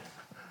 Dad,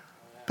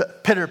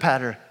 pitter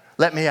patter,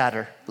 let me at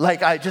her.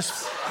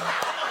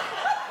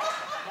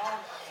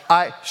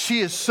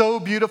 She is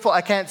so beautiful.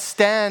 I can't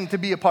stand to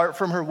be apart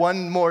from her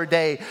one more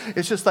day.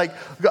 It's just like,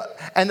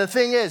 and the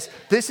thing is,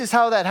 this is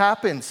how that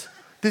happens.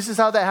 This is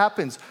how that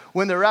happens.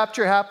 When the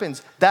rapture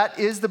happens, that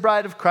is the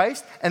bride of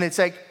Christ, and it's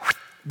like,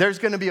 there's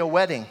going to be a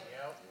wedding.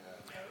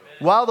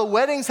 While the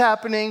wedding's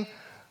happening,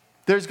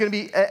 there's going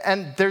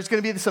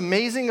to be this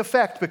amazing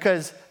effect,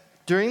 because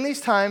during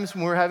these times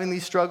when we're having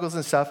these struggles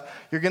and stuff,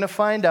 you're going to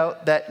find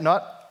out that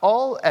not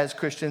all as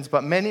Christians,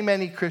 but many,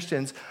 many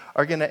Christians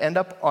are going to end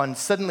up on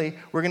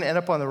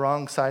the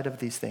wrong side of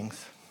these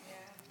things. Yeah.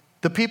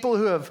 The people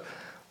who have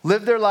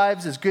lived their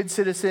lives as good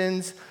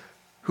citizens,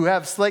 who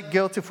have slight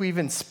guilt if we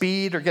even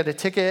speed or get a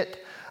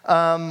ticket,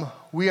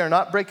 we are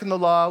not breaking the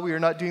law, we are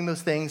not doing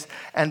those things.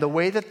 And the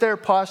way that they're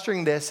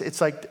posturing this,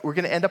 it's like we're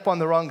going to end up on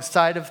the wrong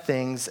side of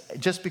things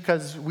just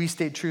because we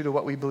stayed true to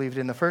what we believed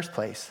in the first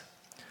place.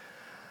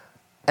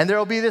 And there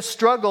will be this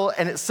struggle,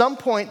 and at some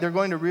point they're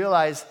going to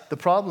realize the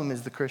problem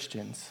is the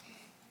Christians.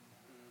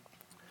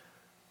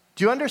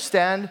 Do you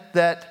understand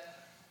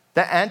that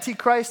the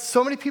Antichrist,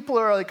 so many people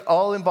are like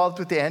all involved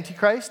with the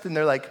Antichrist, and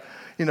they're like,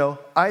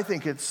 I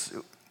think it's,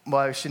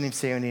 well, I shouldn't even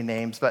say any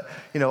names, but,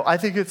 I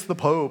think it's the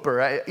Pope, or,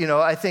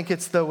 I think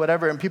it's the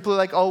whatever, and people are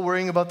like all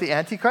worrying about the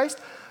Antichrist.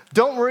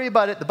 Don't worry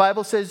about it. The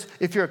Bible says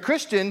if you're a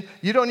Christian,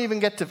 you don't even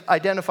get to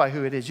identify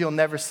who it is. You'll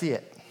never see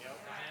it.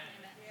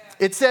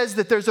 It says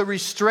that there's a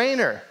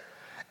restrainer.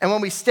 And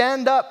when we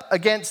stand up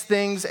against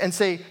things and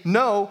say,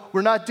 no,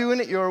 we're not doing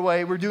it your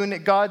way, we're doing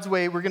it God's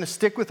way, we're going to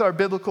stick with our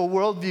biblical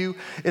worldview,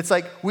 it's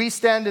like we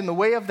stand in the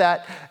way of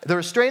that. The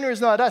restrainer is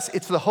not us,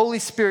 it's the Holy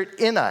Spirit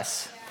in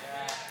us.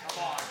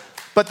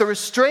 But the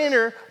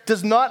restrainer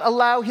does not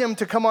allow him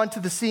to come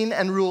onto the scene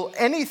and rule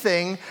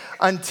anything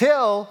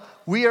until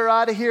we are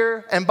out of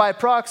here, and by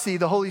proxy,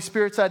 the Holy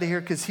Spirit's out of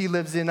here because he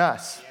lives in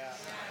us.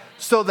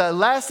 So the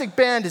elastic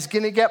band is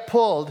going to get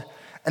pulled,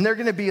 and they're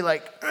going to be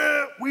like,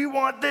 we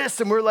want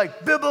this. And we're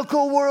like,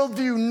 biblical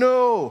worldview,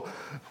 no.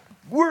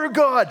 We're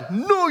God.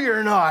 No,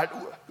 you're not.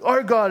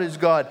 Our God is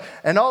God.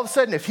 And all of a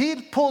sudden, if he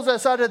pulls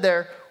us out of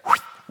there,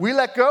 we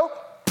let go,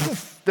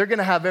 poof, they're going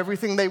to have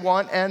everything they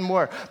want and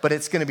more. But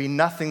it's going to be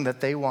nothing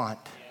that they want.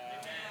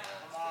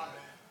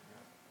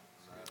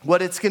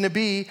 What it's going to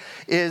be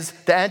is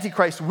the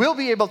Antichrist will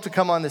be able to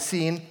come on the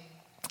scene,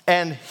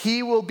 and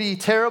he will be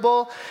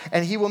terrible,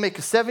 and he will make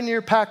a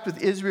 7-year pact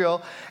with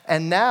Israel.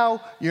 And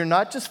now you're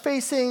not just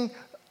facing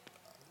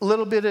a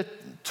little bit of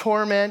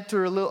torment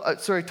or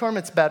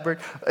torment's a bad word,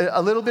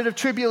 a little bit of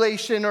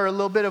tribulation or a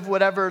little bit of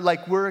whatever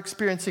like we're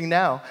experiencing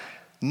now.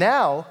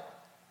 Now,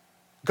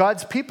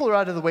 God's people are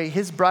out of the way.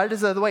 His bride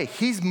is out of the way.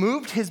 He's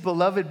moved his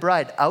beloved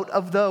bride out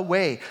of the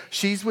way.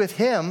 She's with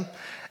him,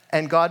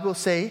 and God will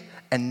say,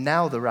 and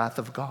now the wrath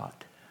of God.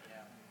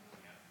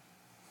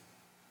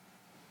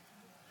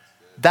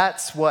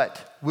 That's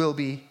what will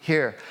be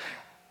here.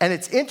 And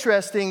it's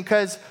interesting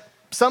because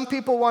some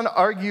people want to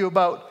argue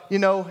about,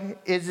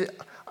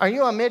 are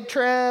you a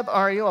mid-trib?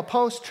 Are you a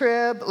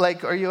post-trib?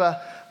 Like, are you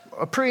a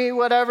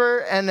pre-whatever?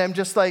 And I'm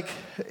just like,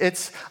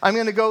 I'm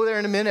going to go there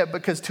in a minute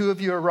because 2 of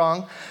you are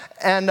wrong.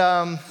 And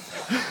I'm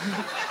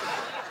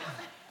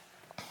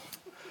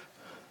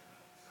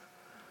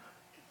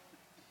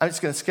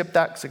just going to skip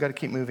that because I got to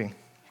keep moving.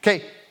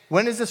 Okay,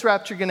 when is this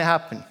rapture going to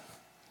happen?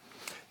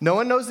 No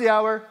one knows the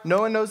hour,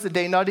 no one knows the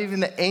day, not even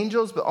the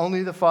angels, but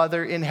only the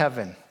Father in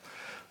heaven.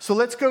 So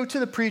let's go to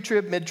the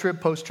pre-trib, mid-trib,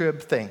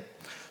 post-trib thing.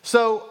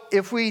 So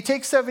if we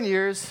take 7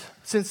 years,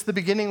 since the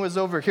beginning was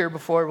over here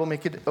before, we'll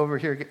make it over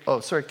here. Oh,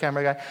 sorry,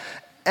 camera guy.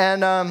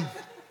 And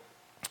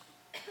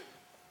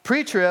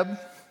pre-trib,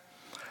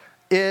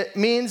 it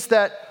means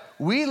that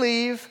we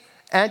leave.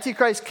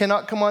 Antichrist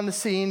cannot come on the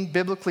scene.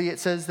 Biblically, it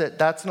says that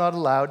that's not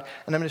allowed.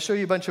 And I'm going to show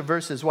you a bunch of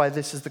verses why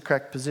this is the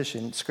correct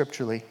position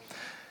scripturally.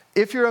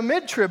 If you're a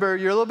mid-tribber,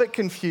 you're a little bit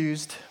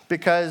confused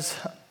because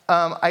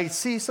I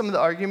see some of the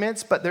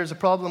arguments, but there's a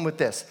problem with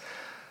this.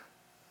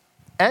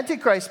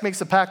 Antichrist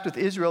makes a pact with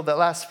Israel that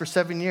lasts for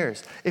 7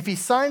 years. If he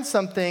signs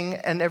something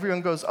and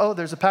everyone goes, oh,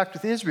 there's a pact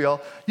with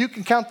Israel, you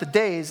can count the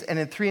days, and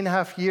in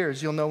 3.5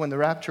 years, you'll know when the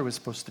rapture was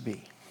supposed to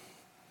be.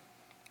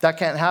 That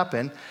can't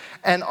happen.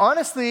 And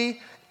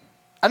honestly,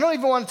 I don't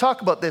even want to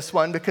talk about this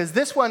one because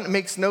this one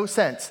makes no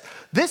sense.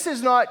 This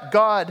is not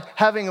God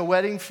having a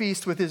wedding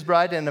feast with his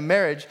bride and a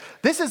marriage.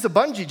 This is a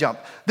bungee jump.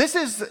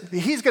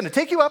 He's going to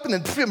take you up and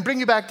then bring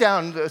you back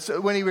down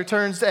when he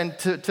returns and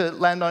to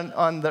land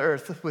on the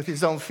earth with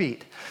his own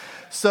feet.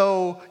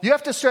 So you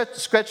have to stretch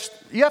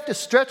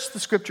the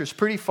scriptures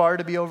pretty far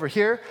to be over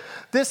here.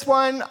 This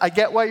one, I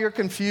get why you're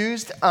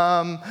confused,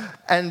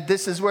 and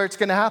this is where it's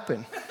going to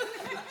happen.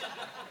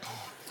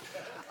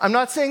 I'm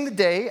not saying the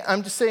day,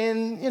 I'm just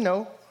saying,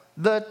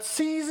 the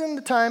season,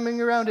 the timing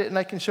around it, and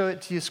I can show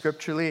it to you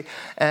scripturally.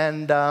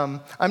 And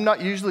I'm not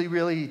usually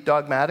really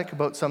dogmatic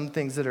about some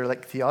things that are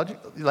like theology,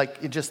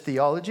 like just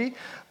theology,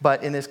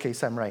 but in this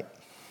case, I'm right.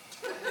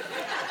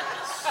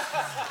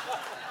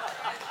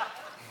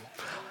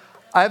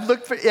 I've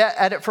looked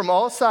at it from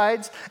all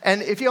sides,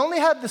 and if you only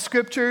had the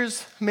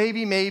scriptures,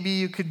 maybe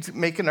you could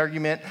make an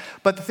argument.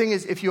 But the thing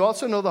is, if you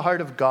also know the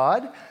heart of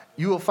God,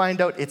 you will find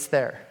out it's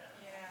there.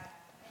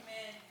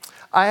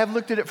 I have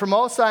looked at it from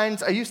all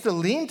sides. I used to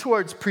lean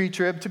towards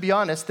pre-trib, to be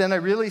honest. Then I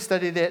really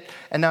studied it,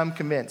 and now I'm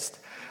convinced.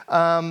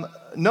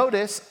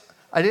 Notice,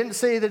 I didn't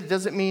say that it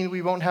doesn't mean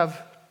we won't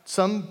have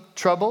some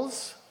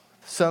troubles,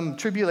 some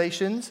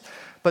tribulations,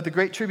 but the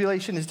great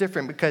tribulation is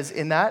different because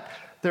in that,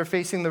 they're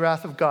facing the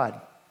wrath of God.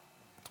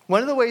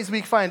 One of the ways we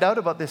find out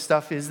about this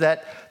stuff is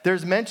that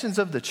there's mentions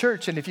of the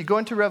church, and if you go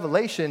into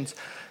Revelations,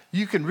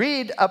 you can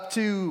read up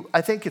to,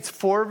 I think it's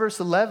 4 verse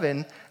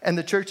 11, and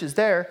the church is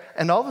there,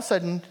 and all of a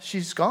sudden,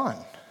 she's gone.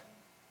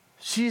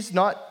 She's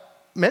not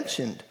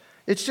mentioned.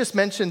 It's just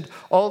mentioned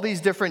all these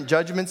different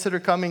judgments that are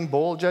coming,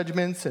 bowl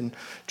judgments and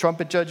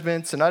trumpet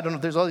judgments, and I don't know,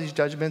 there's all these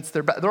judgments.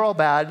 They're all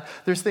bad.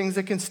 There's things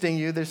that can sting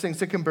you. There's things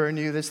that can burn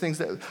you. There's things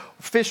that,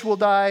 fish will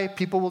die,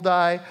 people will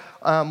die,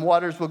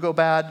 waters will go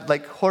bad,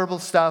 like horrible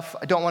stuff.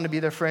 I don't want to be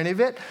there for any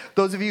of it.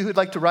 Those of you who'd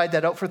like to ride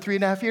that out for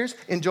 3.5 years,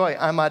 enjoy.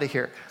 I'm out of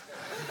here.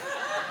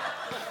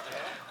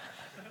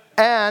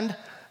 And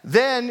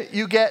then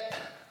you get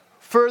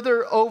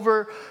further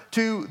over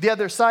to the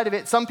other side of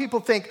it. Some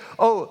people think,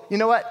 oh, you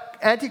know what?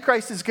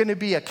 Antichrist is going to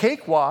be a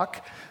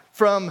cakewalk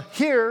from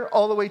here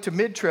all the way to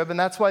mid-trib, and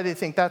that's why they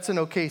think that's an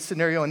okay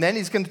scenario. And then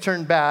he's going to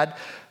turn bad,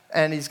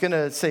 and he's going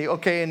to say,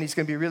 okay, and he's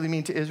going to be really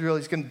mean to Israel.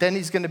 Then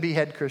he's going to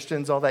behead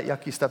Christians, all that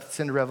yucky stuff that's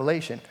in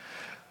Revelation.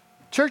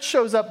 Church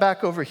shows up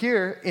back over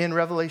here in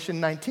Revelation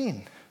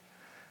 19.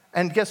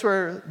 And guess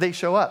where they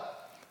show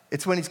up?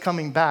 It's when he's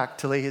coming back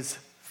to lay his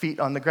feet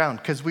on the ground,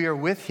 because we are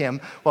with him.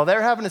 While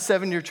they're having a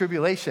 7-year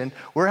tribulation,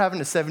 we're having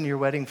a 7-year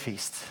wedding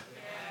feast.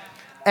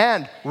 Yeah.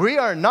 And we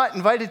are not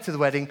invited to the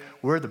wedding,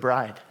 we're the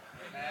bride.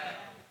 Amen.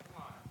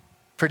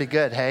 Pretty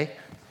good, hey?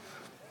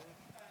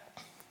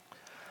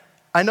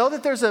 I know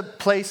that there's a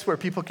place where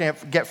people can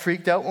get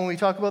freaked out when we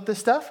talk about this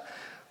stuff,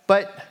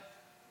 but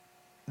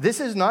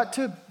this is not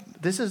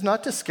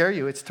to scare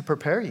you, it's to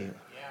prepare you.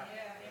 Yeah.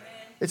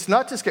 It's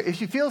not to scare. If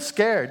you feel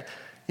scared,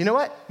 you know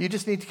what? You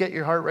just need to get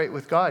your heart right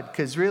with God,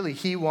 because really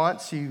he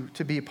wants you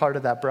to be a part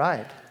of that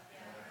bride.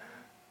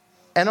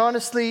 And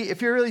honestly,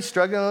 if you're really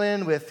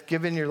struggling with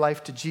giving your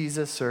life to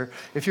Jesus, or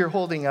if you're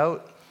holding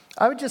out,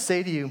 I would just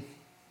say to you,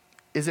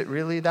 is it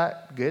really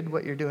that good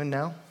what you're doing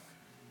now?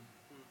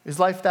 Is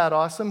life that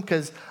awesome?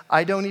 Because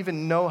I don't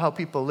even know how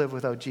people live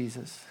without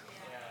Jesus.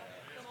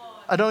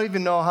 I don't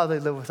even know how they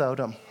live without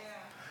him.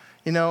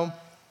 You know,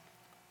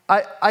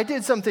 I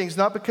did some things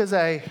not because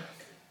I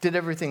did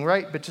everything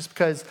right, but just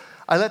because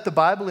I let the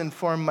Bible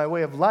inform my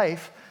way of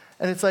life.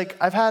 And it's like,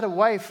 I've had a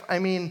wife. I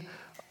mean,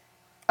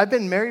 I've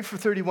been married for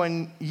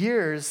 31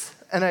 years,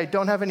 and I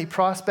don't have any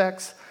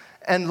prospects,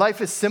 and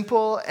life is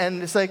simple,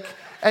 and it's like,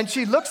 and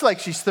she looks like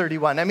she's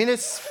 31. I mean,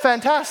 it's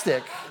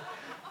fantastic.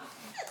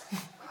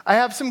 I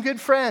have some good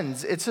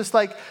friends. It's just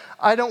like,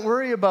 I don't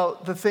worry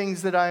about the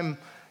things that I'm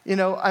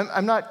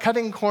not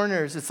cutting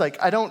corners. It's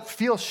like, I don't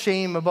feel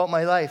shame about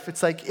my life.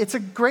 It's like, it's a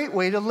great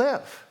way to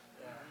live.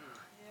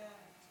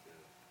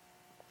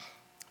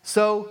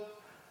 So,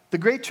 the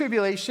Great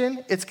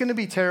Tribulation, it's going to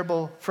be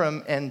terrible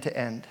from end to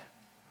end.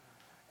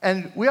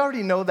 And we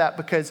already know that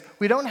because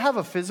we don't have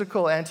a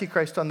physical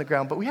Antichrist on the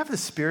ground, but we have the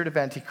spirit of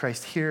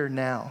Antichrist here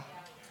now.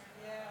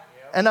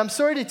 And I'm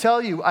sorry to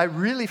tell you, I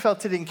really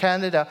felt it in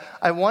Canada.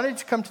 I wanted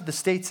to come to the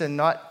States and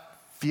not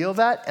feel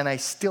that, and I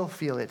still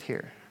feel it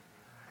here.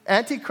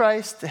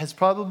 Antichrist has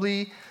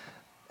probably,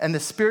 and the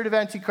spirit of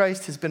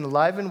Antichrist has been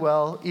alive and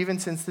well even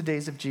since the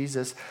days of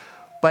Jesus.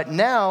 But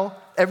now,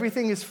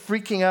 everything is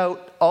freaking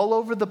out all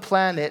over the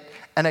planet,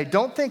 and I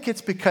don't think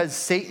it's because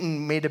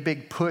Satan made a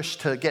big push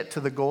to get to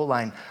the goal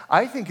line.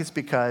 I think it's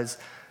because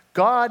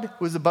God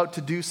was about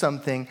to do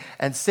something,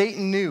 and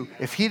Satan knew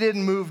if he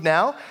didn't move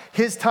now,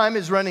 his time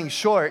is running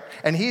short,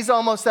 and he's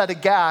almost out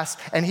of gas,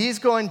 and he's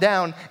going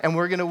down, and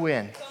we're going to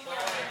win.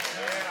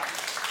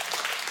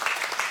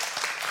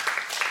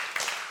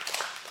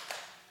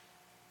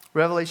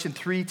 Revelation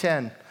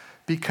 3:10.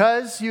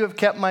 Because you have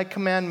kept my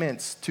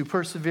commandments to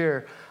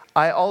persevere,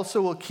 I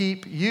also will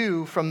keep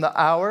you from the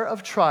hour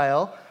of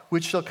trial,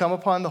 which shall come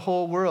upon the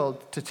whole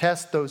world to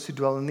test those who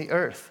dwell in the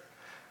earth.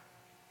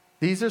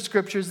 These are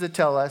scriptures that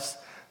tell us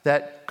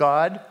that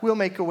God will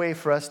make a way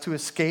for us to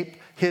escape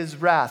his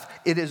wrath.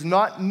 It is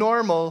not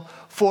normal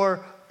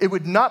it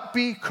would not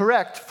be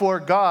correct for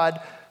God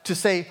to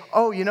say,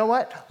 oh, you know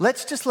what?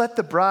 Let's just let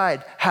the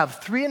bride have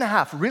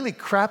 3.5 really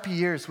crappy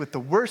years with the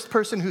worst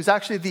person who's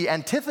actually the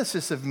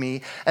antithesis of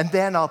me, and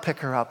then I'll pick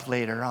her up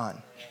later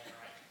on.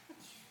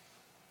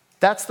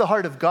 That's the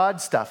heart of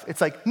God stuff.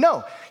 It's like,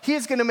 no, he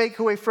is going to make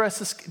a way for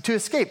us to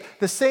escape,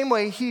 the same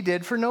way he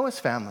did for Noah's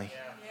family.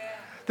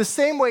 The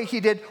same way he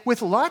did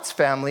with Lot's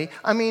family.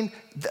 I mean,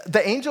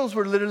 the angels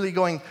were literally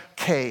going,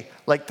 okay,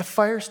 like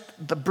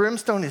the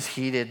brimstone is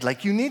heated.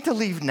 Like, you need to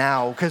leave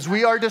now because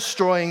we are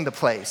destroying the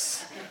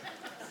place.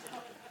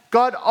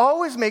 God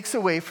always makes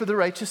a way for the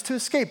righteous to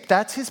escape.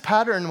 That's his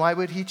pattern. Why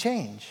would he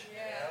change?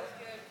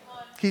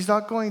 He's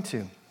not going to.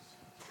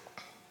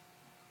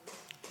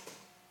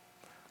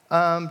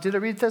 Did I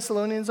read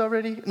Thessalonians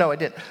already? No, I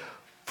didn't.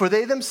 For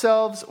they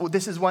themselves,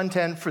 this is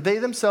 1:10, for they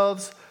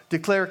themselves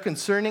declare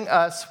concerning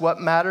us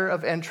what matter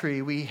of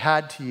entry we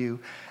had to you,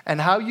 and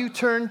how you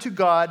turned to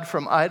God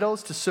from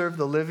idols to serve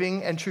the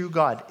living and true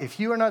God. If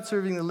you are not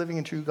serving the living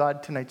and true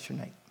God, tonight's your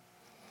night.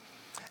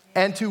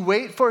 And to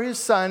wait for his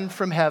Son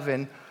from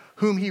heaven,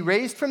 whom he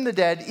raised from the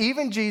dead,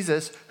 even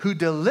Jesus, who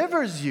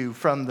delivers you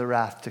from the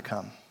wrath to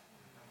come.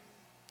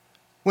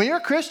 When you're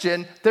a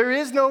Christian, there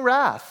is no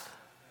wrath.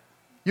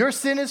 Your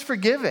sin is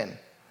forgiven.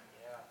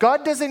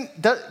 God does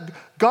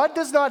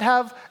not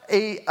have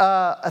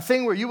a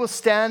thing where you will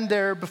stand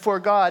there before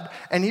God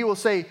and he will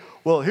say,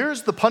 well,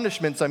 here's the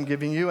punishments I'm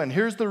giving you and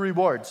here's the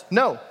rewards.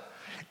 No.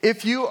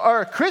 If you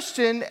are a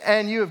Christian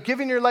and you have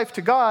given your life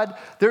to God,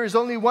 there is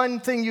only one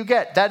thing you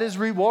get. That is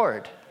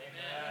reward.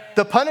 Amen.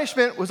 The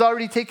punishment was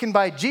already taken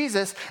by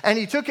Jesus, and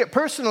he took it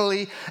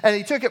personally, and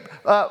he took it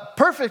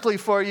perfectly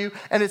for you.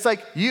 And it's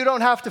like, you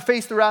don't have to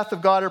face the wrath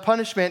of God or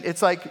punishment.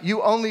 It's like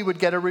you only would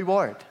get a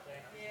reward.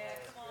 Yeah.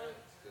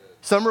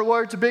 Some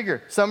rewards are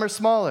bigger, some are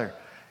smaller.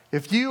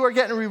 If you are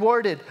getting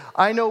rewarded,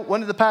 I know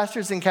one of the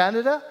pastors in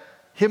Canada,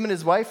 him and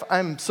his wife,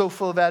 I'm so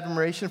full of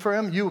admiration for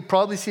him. You will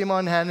probably see him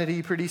on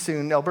Hannity pretty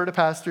soon. Alberta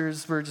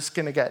pastors, we're just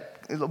going to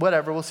get,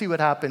 whatever, we'll see what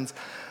happens.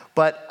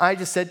 But I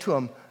just said to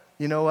him,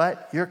 you know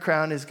what? Your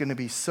crown is going to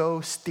be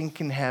so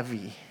stinking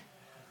heavy.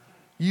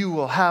 you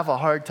will have a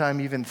hard time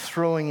even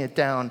throwing it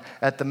down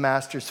at the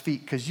master's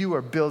feet because you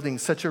are building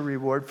such a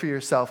reward for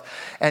yourself.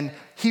 And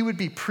he would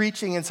be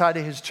preaching inside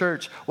of his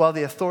church while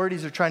the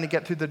authorities are trying to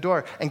get through the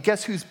door. And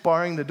guess who's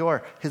barring the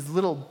door? His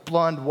little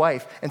blonde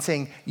wife, and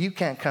saying, you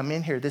can't come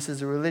in here. This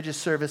is a religious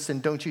service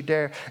and don't you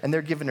dare. And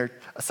they're giving her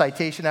a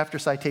citation after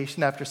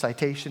citation after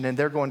citation, and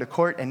they're going to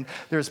court, and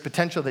there's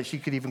potential that she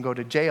could even go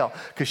to jail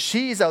because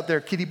she's out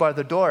there kitty bar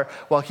the door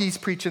while he's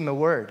preaching the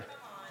word.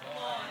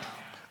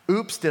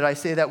 Oops, did I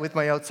say that with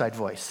my outside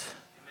voice?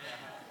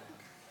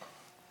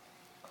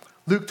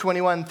 Luke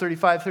 21,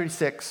 35,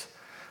 36.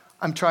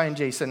 I'm trying,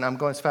 Jason. I'm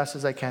going as fast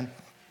as I can.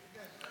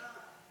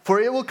 For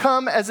it will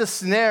come as a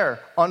snare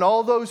on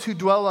all those who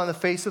dwell on the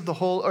face of the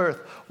whole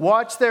earth.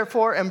 Watch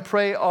therefore and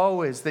pray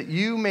always that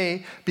you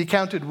may be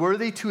counted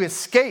worthy to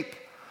escape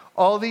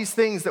all these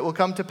things that will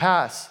come to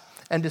pass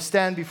and to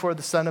stand before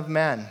the Son of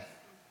Man.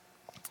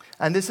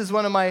 And this is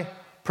one of my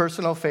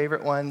personal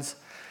favorite ones.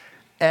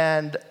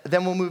 And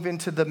then we'll move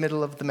into the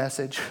middle of the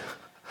message.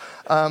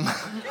 1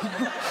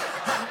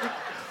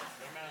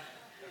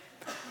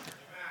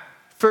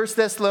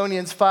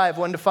 Thessalonians 5,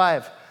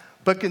 1-5.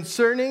 But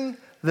concerning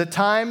the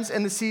times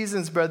and the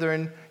seasons,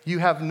 brethren, you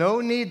have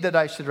no need that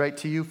I should write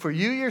to you, for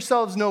you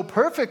yourselves know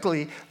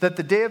perfectly that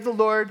the day of the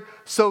Lord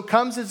so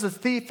comes as a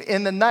thief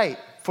in the night.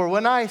 For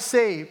when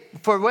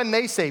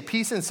they say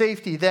peace and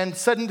safety, then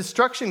sudden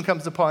destruction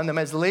comes upon them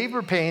as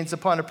labor pains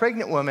upon a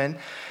pregnant woman.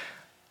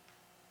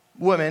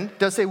 Woman,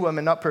 does say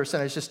woman, not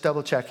person, I was just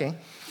double checking.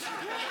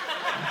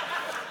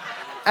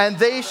 And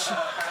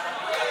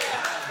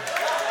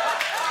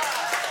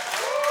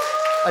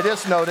I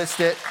just noticed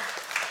it.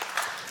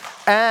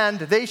 And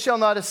they shall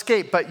not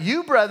escape. But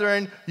you,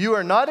 brethren, you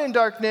are not in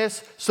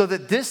darkness, so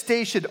that this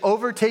day should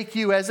overtake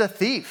you as a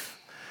thief.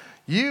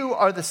 You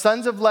are the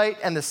sons of light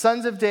and the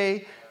sons of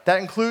day. That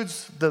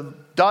includes the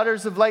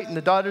daughters of light and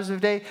the daughters of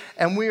day.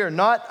 And we are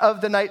not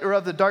of the night or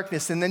of the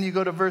darkness. And then you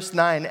go to verse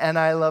 9, and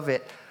I love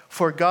it.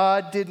 For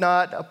God did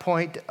not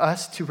appoint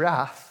us to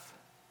wrath,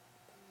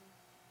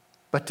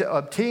 but to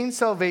obtain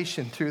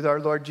salvation through our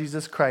Lord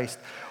Jesus Christ.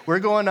 We're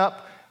going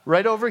up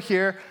right over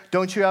here.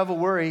 Don't you have a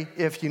worry.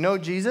 If you know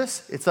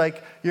Jesus, it's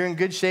like you're in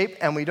good shape,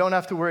 and we don't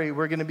have to worry.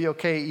 We're going to be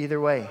okay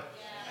either way.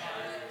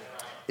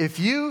 If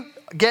you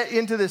get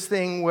into this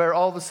thing where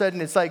all of a sudden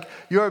it's like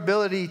your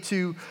ability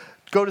to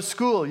go to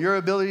school, your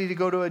ability to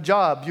go to a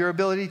job, your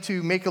ability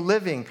to make a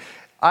living,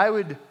 I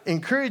would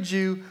encourage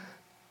you,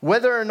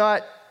 whether or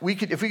not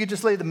if we could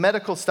just lay the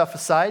medical stuff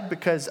aside,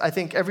 because I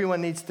think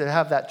everyone needs to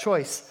have that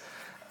choice.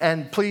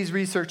 And please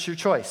research your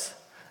choice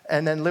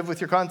and then live with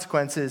your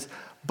consequences.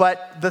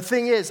 But the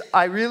thing is,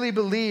 I really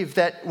believe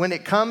that when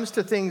it comes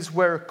to things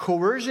where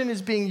coercion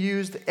is being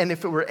used, and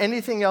if it were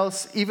anything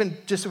else, even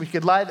just so we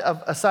could lie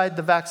aside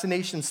the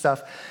vaccination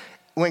stuff,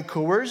 when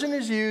coercion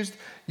is used,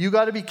 you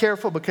got to be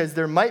careful because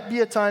there might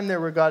be a time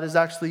there where God is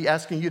actually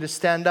asking you to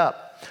stand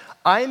up.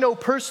 I know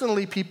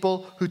personally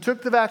people who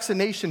took the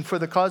vaccination for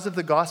the cause of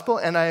the gospel,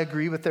 and I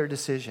agree with their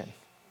decision.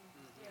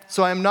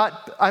 So I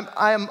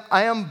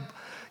am,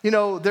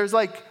 there's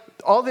like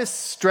all this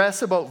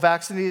stress about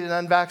vaccinated and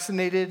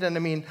unvaccinated. And I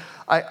mean,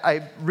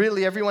 I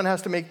really, everyone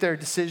has to make their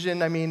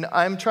decision. I mean,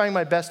 I'm trying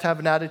my best to have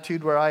an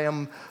attitude where I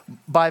am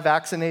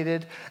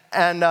bi-vaccinated,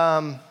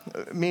 and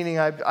meaning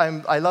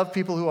I love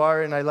people who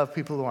are, and I love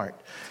people who aren't.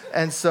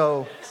 And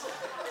so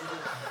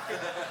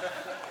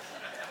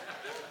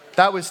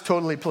that was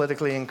totally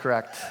politically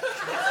incorrect.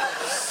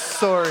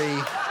 Sorry.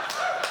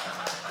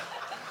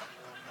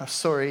 I'm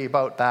sorry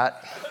about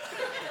that.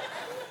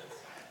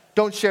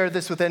 Don't share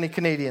this with any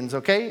Canadians,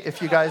 okay?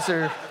 If you guys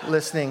are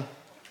listening.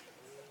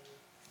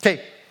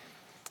 Okay.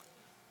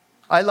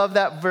 I love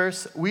that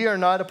verse. We are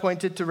not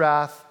appointed to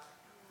wrath.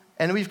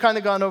 And we've kind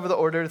of gone over the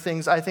order of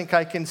things. I think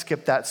I can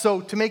skip that. So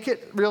to make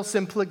it real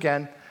simple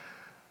again,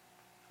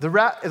 the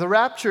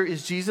rapture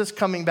is Jesus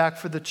coming back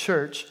for the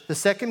church. The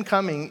second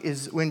coming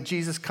is when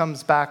Jesus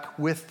comes back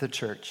with the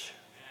church.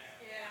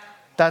 Yeah.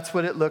 That's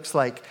what it looks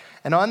like.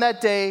 And on that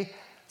day,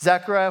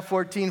 Zechariah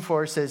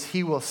 14:4 says,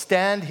 he will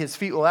stand, his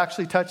feet will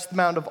actually touch the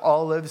Mount of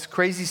Olives.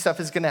 Crazy stuff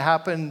is going to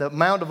happen. The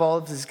Mount of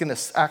Olives is going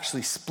to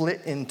actually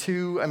split in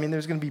two. I mean,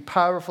 there's going to be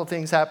powerful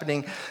things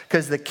happening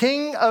because the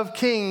King of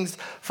Kings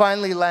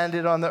finally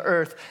landed on the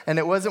earth. And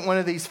it wasn't one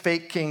of these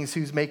fake kings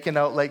who's making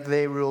out like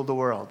they rule the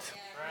world.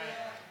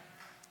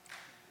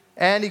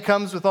 And he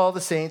comes with all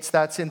the saints.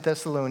 That's in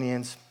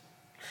Thessalonians.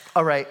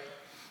 All right.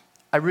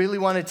 I really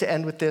wanted to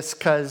end with this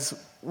because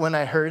when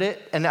I heard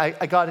it, and I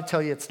got to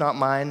tell you, it's not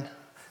mine,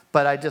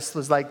 but I just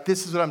was like,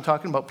 this is what I'm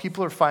talking about.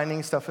 People are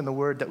finding stuff in the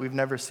Word that we've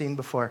never seen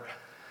before.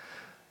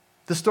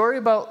 The story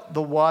about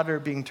the water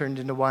being turned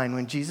into wine,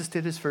 when Jesus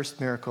did his first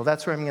miracle,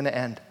 that's where I'm going to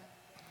end.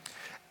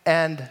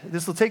 And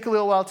this will take a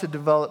little while to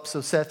develop,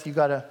 so Seth, you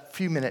got a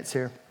few minutes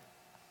here.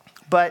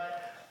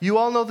 But you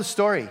all know the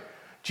story.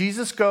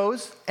 Jesus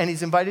goes, and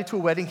he's invited to a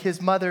wedding.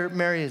 His mother,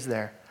 Mary, is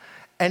there.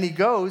 And he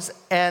goes,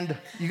 and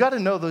you got to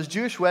know, those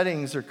Jewish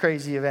weddings are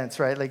crazy events,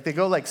 right? Like, they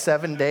go like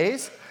 7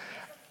 days.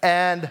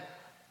 And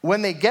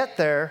when they get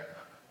there,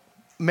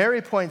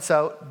 Mary points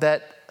out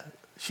that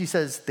she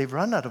says, they've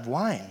run out of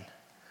wine.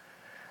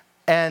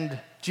 And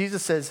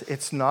Jesus says,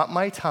 it's not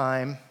my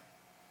time.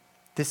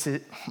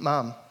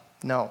 Mom,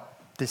 no,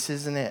 this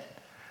isn't it.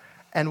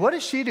 And what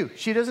does she do?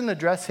 She doesn't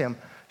address him.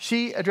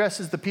 She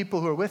addresses the people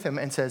who are with him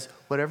and says,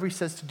 whatever he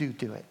says to do,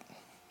 do it.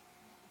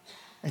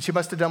 And she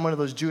must have done one of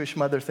those Jewish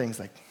mother things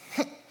like,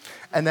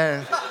 and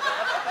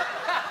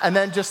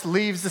then just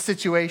leaves the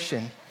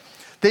situation.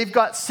 They've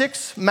got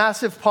 6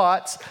 massive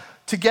pots.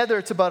 Together,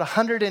 it's about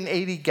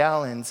 180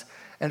 gallons.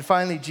 And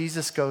finally,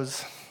 Jesus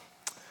goes,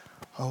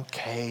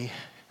 okay,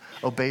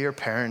 obey your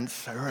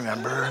parents, I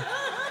remember.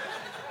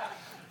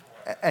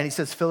 And he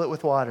says, fill it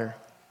with water.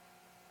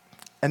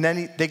 And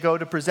then they go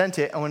to present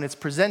it. And when it's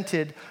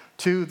presented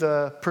to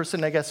the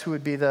person, I guess, who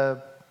would be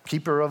the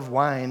keeper of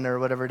wine or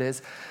whatever it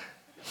is,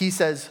 he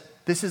says,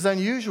 this is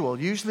unusual.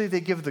 Usually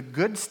they give the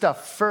good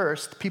stuff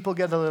first. People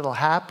get a little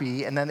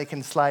happy, and then they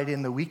can slide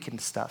in the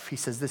weakened stuff. He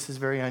says, this is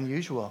very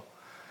unusual.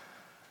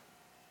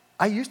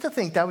 I used to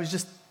think that was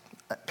just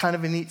kind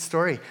of a neat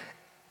story.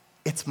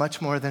 It's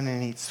much more than a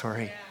neat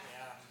story.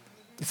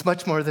 It's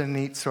much more than a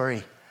neat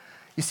story.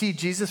 You see,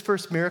 Jesus'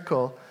 first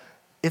miracle,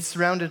 it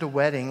surrounded a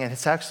wedding, and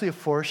it's actually a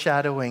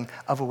foreshadowing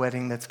of a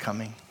wedding that's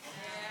coming.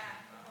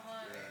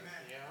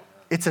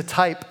 It's a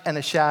type and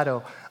a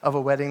shadow of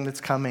a wedding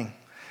that's coming.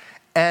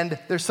 And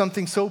there's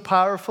something so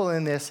powerful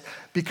in this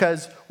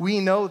because we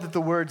know that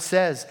the word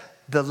says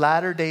the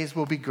latter days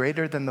will be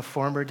greater than the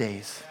former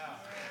days.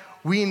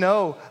 We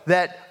know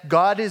that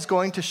God is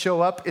going to show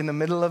up in the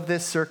middle of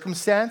this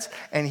circumstance,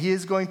 and he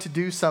is going to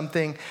do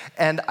something.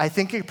 And I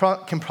think it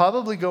can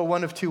probably go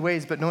one of 2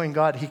 ways, but knowing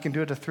God, he can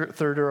do it a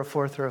third or a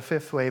fourth or a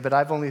fifth way, but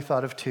I've only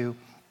thought of 2.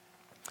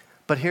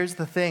 But here's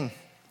the thing.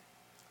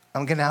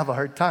 I'm going to have a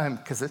hard time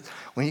because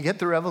when you get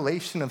the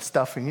revelation of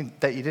stuff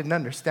that you didn't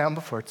understand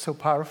before, it's so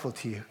powerful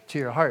to you, to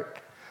your heart.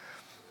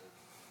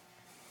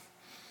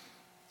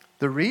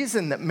 The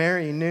reason that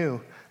Mary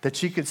knew that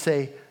she could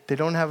say, they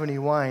don't have any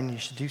wine, you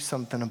should do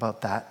something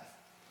about that,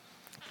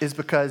 is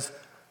because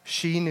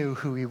she knew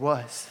who he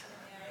was.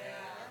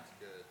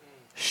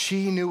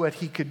 She knew what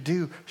he could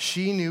do.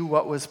 She knew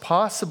what was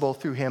possible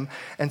through him,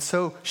 and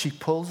so she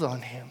pulls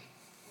on him.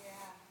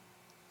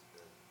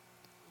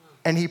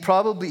 And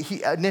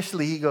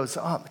initially he goes,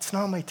 it's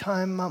not my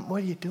time, Mom,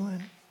 what are you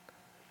doing?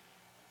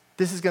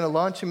 This is going to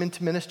launch him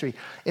into ministry.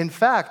 In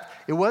fact,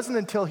 it wasn't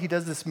until he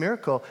does this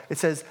miracle, it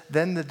says,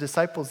 then the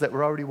disciples that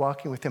were already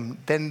walking with him,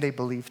 then they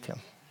believed him.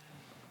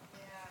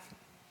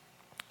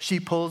 She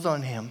pulls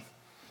on him.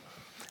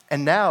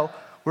 And now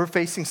we're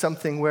facing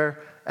something where,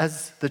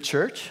 as the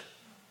church,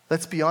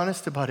 let's be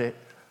honest about it,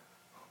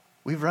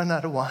 we've run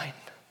out of wine.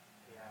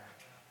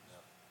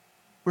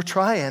 We're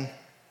trying.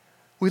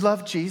 We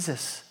love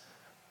Jesus.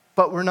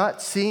 But we're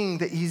not seeing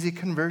the easy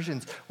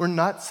conversions. We're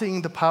not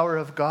seeing the power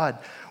of God.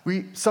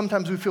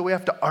 Sometimes we feel we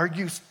have to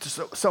argue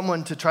to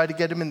someone to try to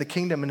get him in the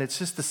kingdom, and it's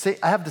just the same.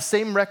 I have the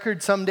same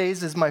record some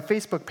days as my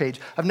Facebook page.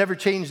 I've never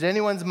changed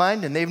anyone's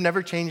mind, and they've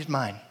never changed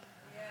mine.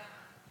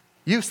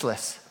 Yeah.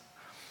 Useless.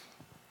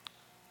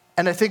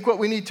 And I think what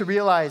we need to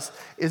realize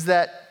is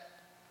that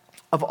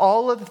of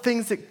all of the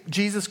things that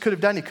Jesus could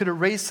have done, he could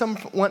have raised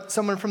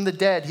someone from the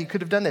dead. He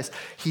could have done this.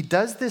 He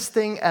does this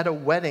thing at a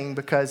wedding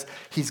because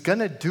he's going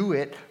to do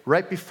it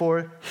right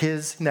before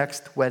his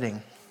next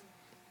wedding.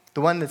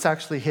 The one that's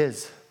actually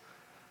his.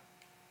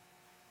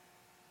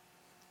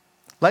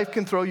 Life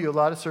can throw you a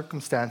lot of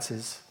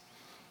circumstances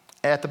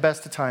at the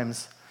best of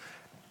times.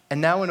 And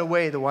now in a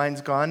way, the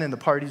wine's gone and the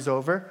party's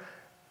over.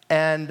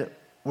 And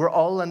we're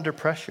all under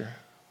pressure.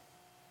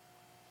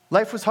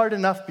 Life was hard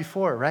enough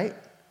before, right?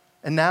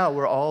 And now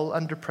we're all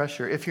under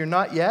pressure. If you're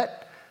not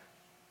yet,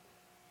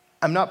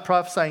 I'm not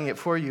prophesying it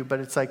for you,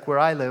 but it's like where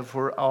I live,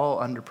 we're all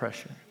under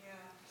pressure. Yeah.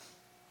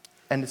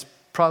 And it's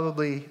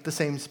probably the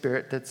same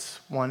spirit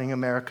that's wanting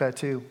America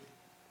too.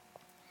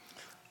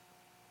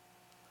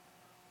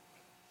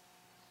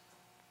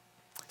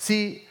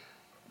 See,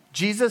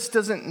 Jesus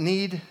doesn't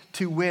need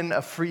to win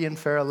a free and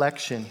fair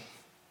election.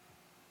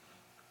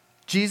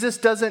 Jesus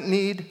doesn't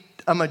need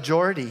a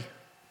majority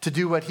to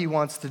do what he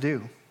wants to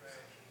do.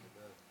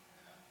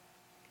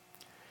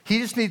 He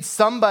just needs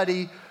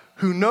somebody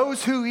who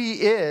knows who he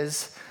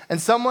is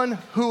and someone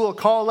who will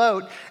call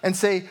out and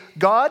say,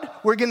 God,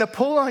 we're going to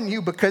pull on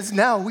you because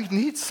now we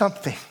need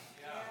something.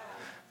 Yeah.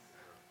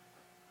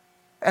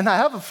 And I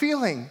have a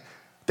feeling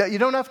that you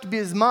don't have to be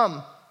his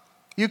mom.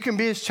 You can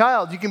be his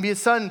child. You can be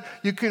his son.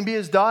 You can be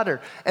his daughter.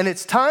 And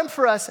it's time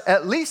for us,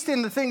 at least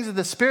in the things of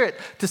the Spirit,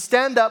 to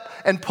stand up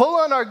and pull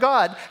on our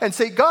God and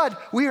say, God,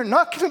 we are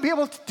not going to be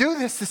able to do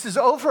this. This is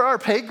over our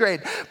pay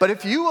grade. But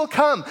if you will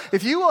come,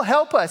 if you will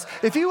help us,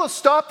 if you will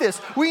stop this,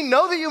 we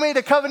know that you made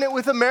a covenant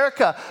with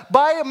America.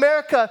 By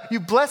America, you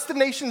bless the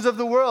nations of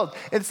the world.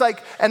 It's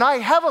like, and I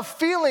have a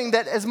feeling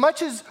that as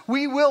much as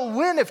we will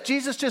win if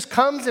Jesus just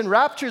comes and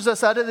raptures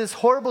us out of this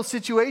horrible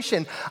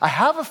situation, I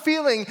have a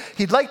feeling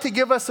he'd like to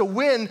give us a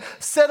win,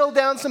 settle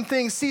down some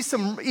things, see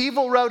some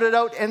evil routed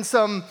out, and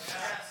some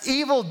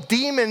evil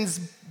demons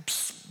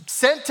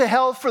sent to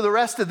hell for the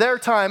rest of their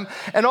time,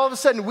 and all of a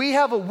sudden we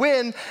have a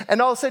win,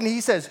 and all of a sudden he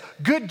says,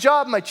 good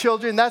job, my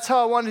children, that's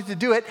how I wanted to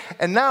do it,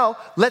 and now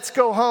let's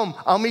go home.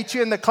 I'll meet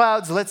you in the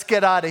clouds, let's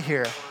get out of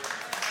here.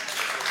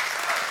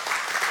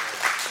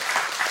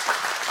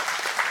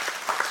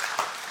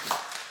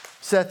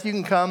 Seth, you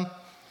can come.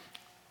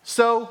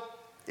 So,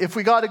 if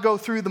we got to go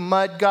through the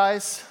mud,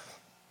 guys,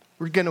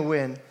 we're going to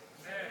win.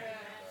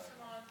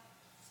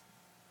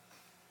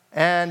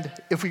 And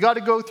if we got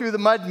to go through the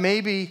mud,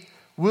 maybe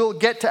we'll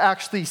get to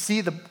actually see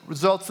the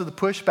results of the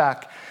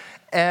pushback.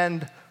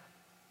 And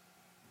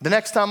the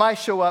next time I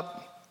show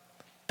up,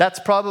 that's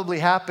probably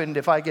happened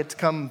if I get to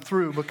come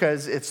through,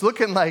 because it's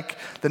looking like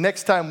the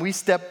next time we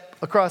step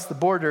across the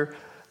border,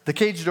 the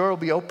cage door will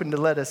be open to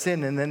let us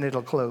in, and then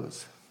it'll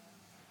close.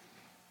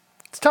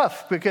 It's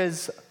tough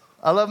because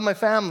I love my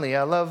family.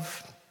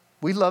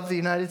 We love the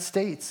United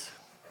States.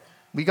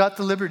 We got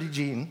the liberty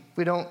gene.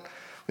 We don't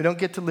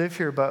get to live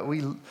here, but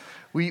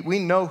we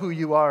know who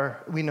you are.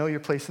 We know your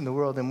place in the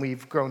world, and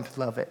we've grown to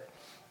love it.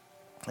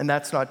 And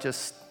that's not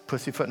just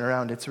pussyfooting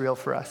around. It's real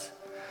for us.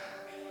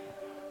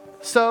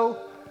 So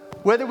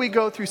whether we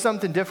go through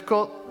something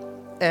difficult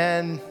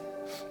and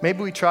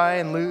maybe we try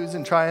and lose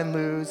and try and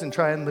lose and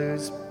try and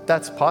lose,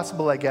 that's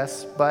possible, I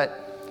guess.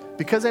 But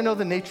because I know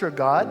the nature of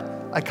God,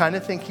 I kind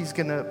of think he's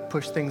going to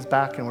push things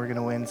back and we're going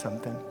to win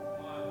something.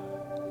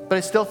 But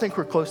I still think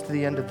we're close to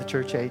the end of the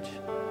church age.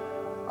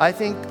 I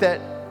think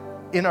that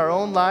in our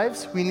own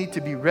lives, we need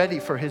to be ready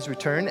for his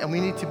return, and we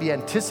need to be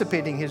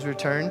anticipating his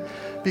return,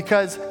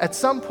 because at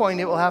some point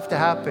it will have to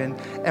happen,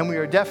 and we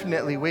are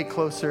definitely way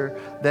closer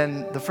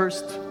than the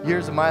first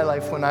years of my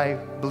life when I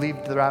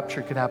believed the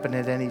rapture could happen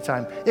at any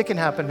time. It can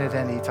happen at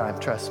any time,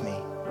 trust me.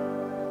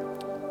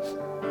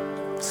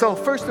 So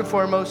first and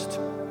foremost,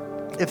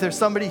 if there's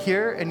somebody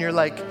here and you're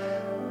like,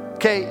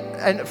 okay,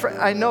 and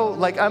I know,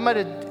 like, I might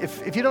have,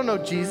 if you don't know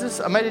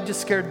Jesus, I might have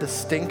just scared the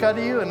stink out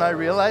of you, and I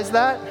realize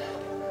that.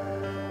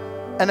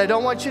 And I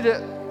don't want you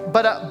to,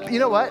 but you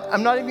know what?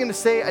 I'm not even going to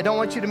say I don't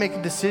want you to make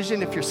a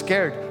decision if you're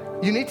scared.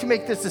 You need to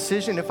make this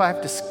decision. If I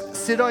have to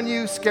sit on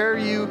you, scare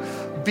you,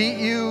 beat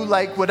you,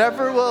 like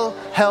whatever will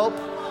help.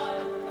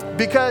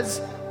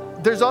 Because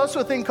there's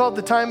also a thing called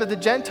the time of the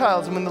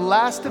Gentiles. And when the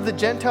last of the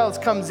Gentiles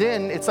comes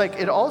in, it's like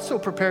it also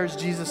prepares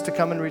Jesus to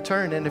come and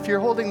return. And if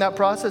you're holding that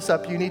process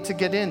up, you need to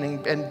get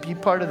in and be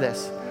part of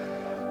this.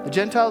 The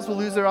Gentiles will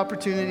lose their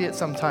opportunity at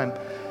some time.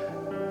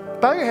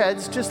 Bow your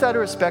heads, just out of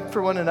respect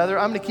for one another.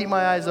 I'm going to keep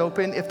my eyes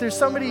open. If there's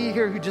somebody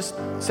here who just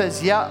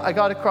says, yeah, I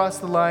got to cross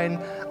the line,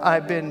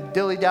 I've been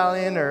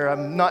dilly-dallying, or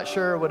I'm not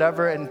sure, or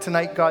whatever, and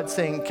tonight God's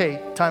saying, okay,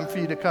 time for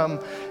you to come.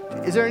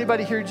 Is there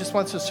anybody here who just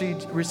wants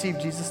to receive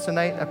Jesus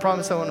tonight? I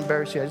promise I won't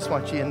embarrass you. I just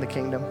want you in the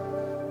kingdom.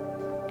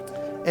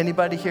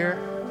 Anybody here?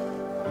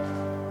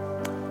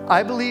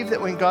 I believe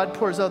that when God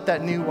pours out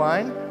that new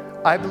wine,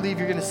 I believe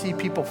you're going to see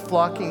people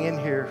flocking in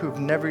here who've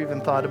never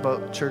even thought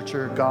about church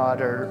or God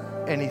or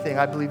anything.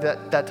 I believe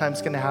that time's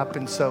going to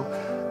happen. So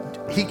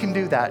he can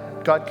do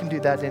that. God can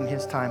do that in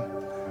his time.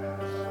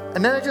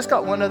 And then I just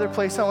got one other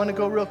place I want to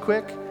go real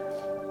quick,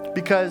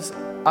 because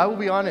I will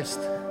be honest,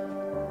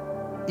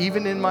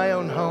 even in my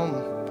own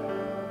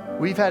home,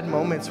 we've had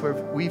moments where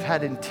we've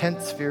had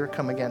intense fear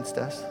come against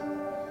us.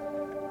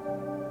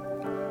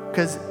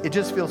 Because it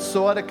just feels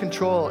so out of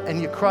control,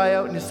 and you cry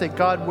out and you say,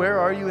 God, where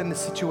are you in this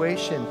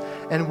situation?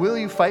 And will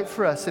you fight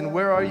for us? And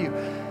where are you?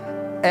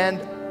 And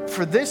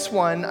for this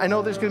one, I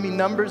know there's going to be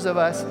numbers of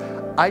us.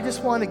 I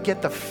just want to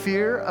get the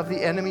fear of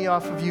the enemy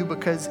off of you,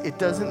 because it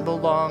doesn't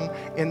belong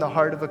in the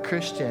heart of a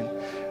Christian.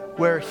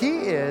 Where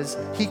he is,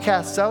 he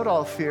casts out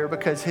all fear,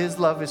 because his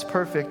love is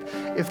perfect.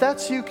 If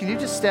that's you, can you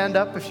just stand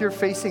up? If you're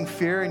facing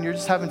fear and you're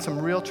just having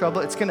some real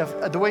trouble,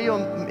 the way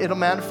it'll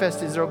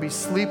manifest is there'll be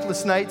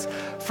sleepless nights.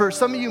 For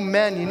some of you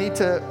men, you need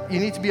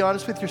to be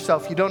honest with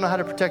yourself. You don't know how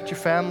to protect your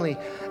family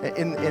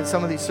in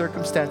some of these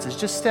circumstances.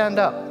 Just stand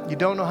up. You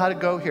don't know how to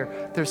go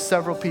here. There's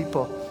several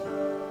people.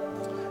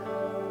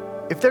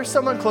 If there's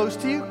someone close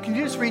to you, can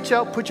you just reach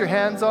out, put your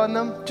hands on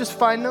them, just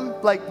find them,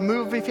 like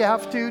move if you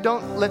have to.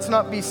 Let's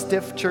not be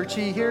stiff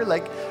churchy here.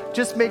 Like,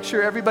 just make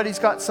sure everybody's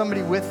got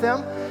somebody with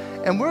them.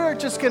 And we're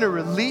just going to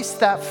release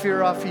that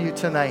fear off of you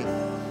tonight.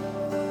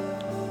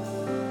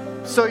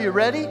 So you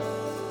ready?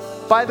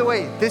 By the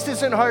way, this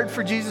isn't hard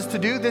for Jesus to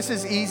do. This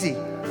is easy.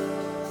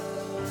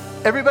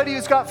 Everybody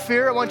who's got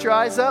fear, I want your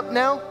eyes up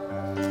now.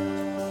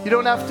 You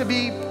don't have to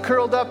be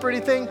curled up or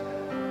anything.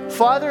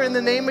 Father, in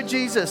the name of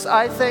Jesus,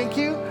 I thank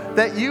you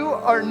that you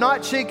are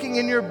not shaking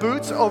in your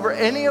boots over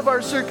any of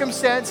our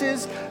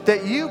circumstances,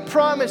 that you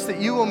promise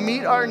that you will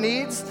meet our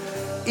needs,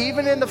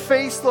 even in the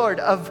face, Lord,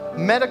 of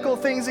medical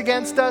things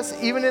against us,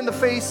 even in the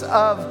face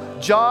of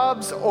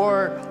jobs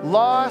or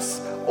loss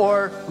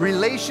or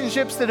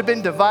relationships that have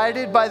been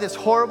divided by this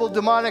horrible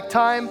demonic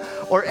time,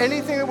 or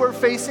anything that we're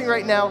facing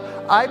right now.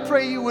 I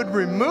pray you would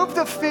remove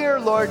the fear,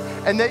 Lord,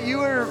 and that you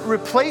would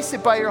replace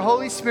it by your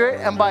Holy Spirit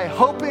and by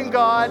hope in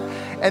God,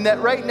 and that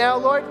right now,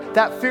 Lord,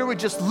 that fear would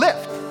just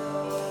lift.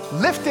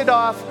 Lift it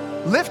off,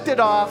 lift it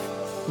off,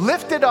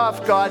 lift it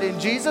off, God, in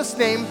Jesus'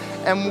 name.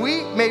 And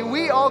may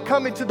we all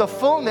come into the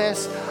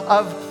fullness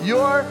of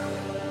your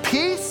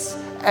peace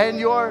and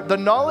the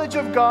knowledge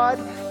of God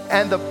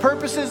and the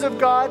purposes of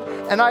God.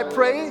 And I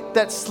pray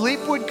that sleep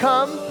would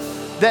come,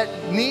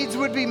 that needs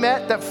would be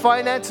met, that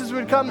finances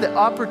would come, that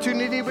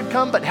opportunity would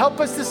come. But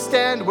help us to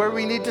stand where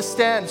we need to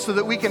stand so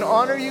that we can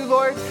honor you,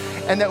 Lord,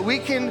 and that we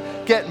can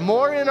get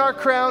more in our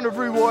crown of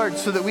reward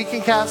so that we can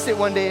cast it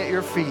one day at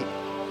your feet.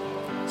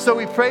 So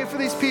we pray for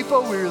these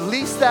people. We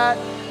release that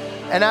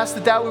and ask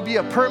that that would be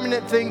a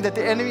permanent thing, that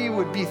the enemy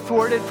would be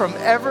thwarted from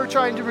ever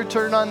trying to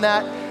return on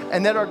that,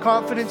 and that our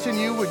confidence in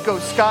you would go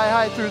sky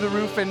high through the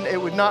roof and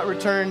it would not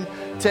return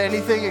to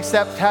anything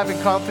except having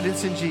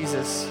confidence in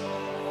Jesus.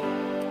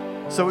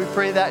 So we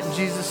pray that in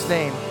Jesus'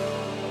 name.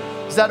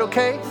 Is that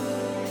okay?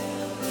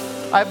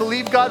 I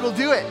believe God will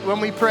do it when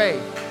we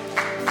pray.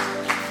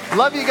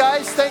 Love you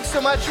guys. Thanks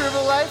so much, River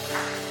of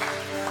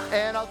Life.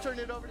 And I'll turn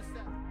it over to Steph.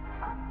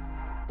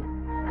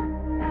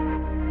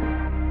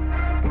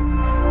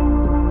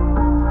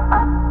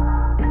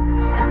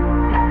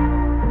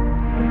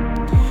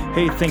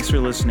 Hey, thanks for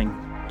listening.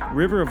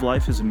 River of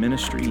Life is a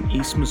ministry in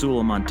East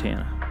Missoula,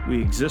 Montana. We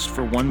exist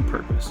for one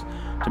purpose,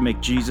 to make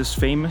Jesus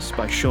famous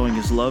by showing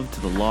his love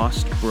to the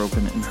lost,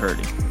 broken, and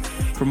hurting.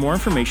 For more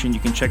information, you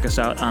can check us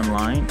out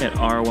online at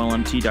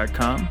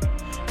rolmt.com.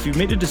 If you've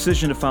made a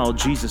decision to follow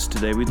Jesus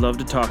today, we'd love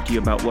to talk to you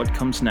about what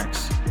comes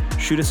next.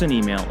 Shoot us an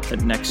email at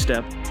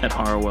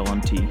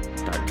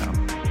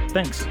nextstep@rolmt.com.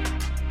 Thanks.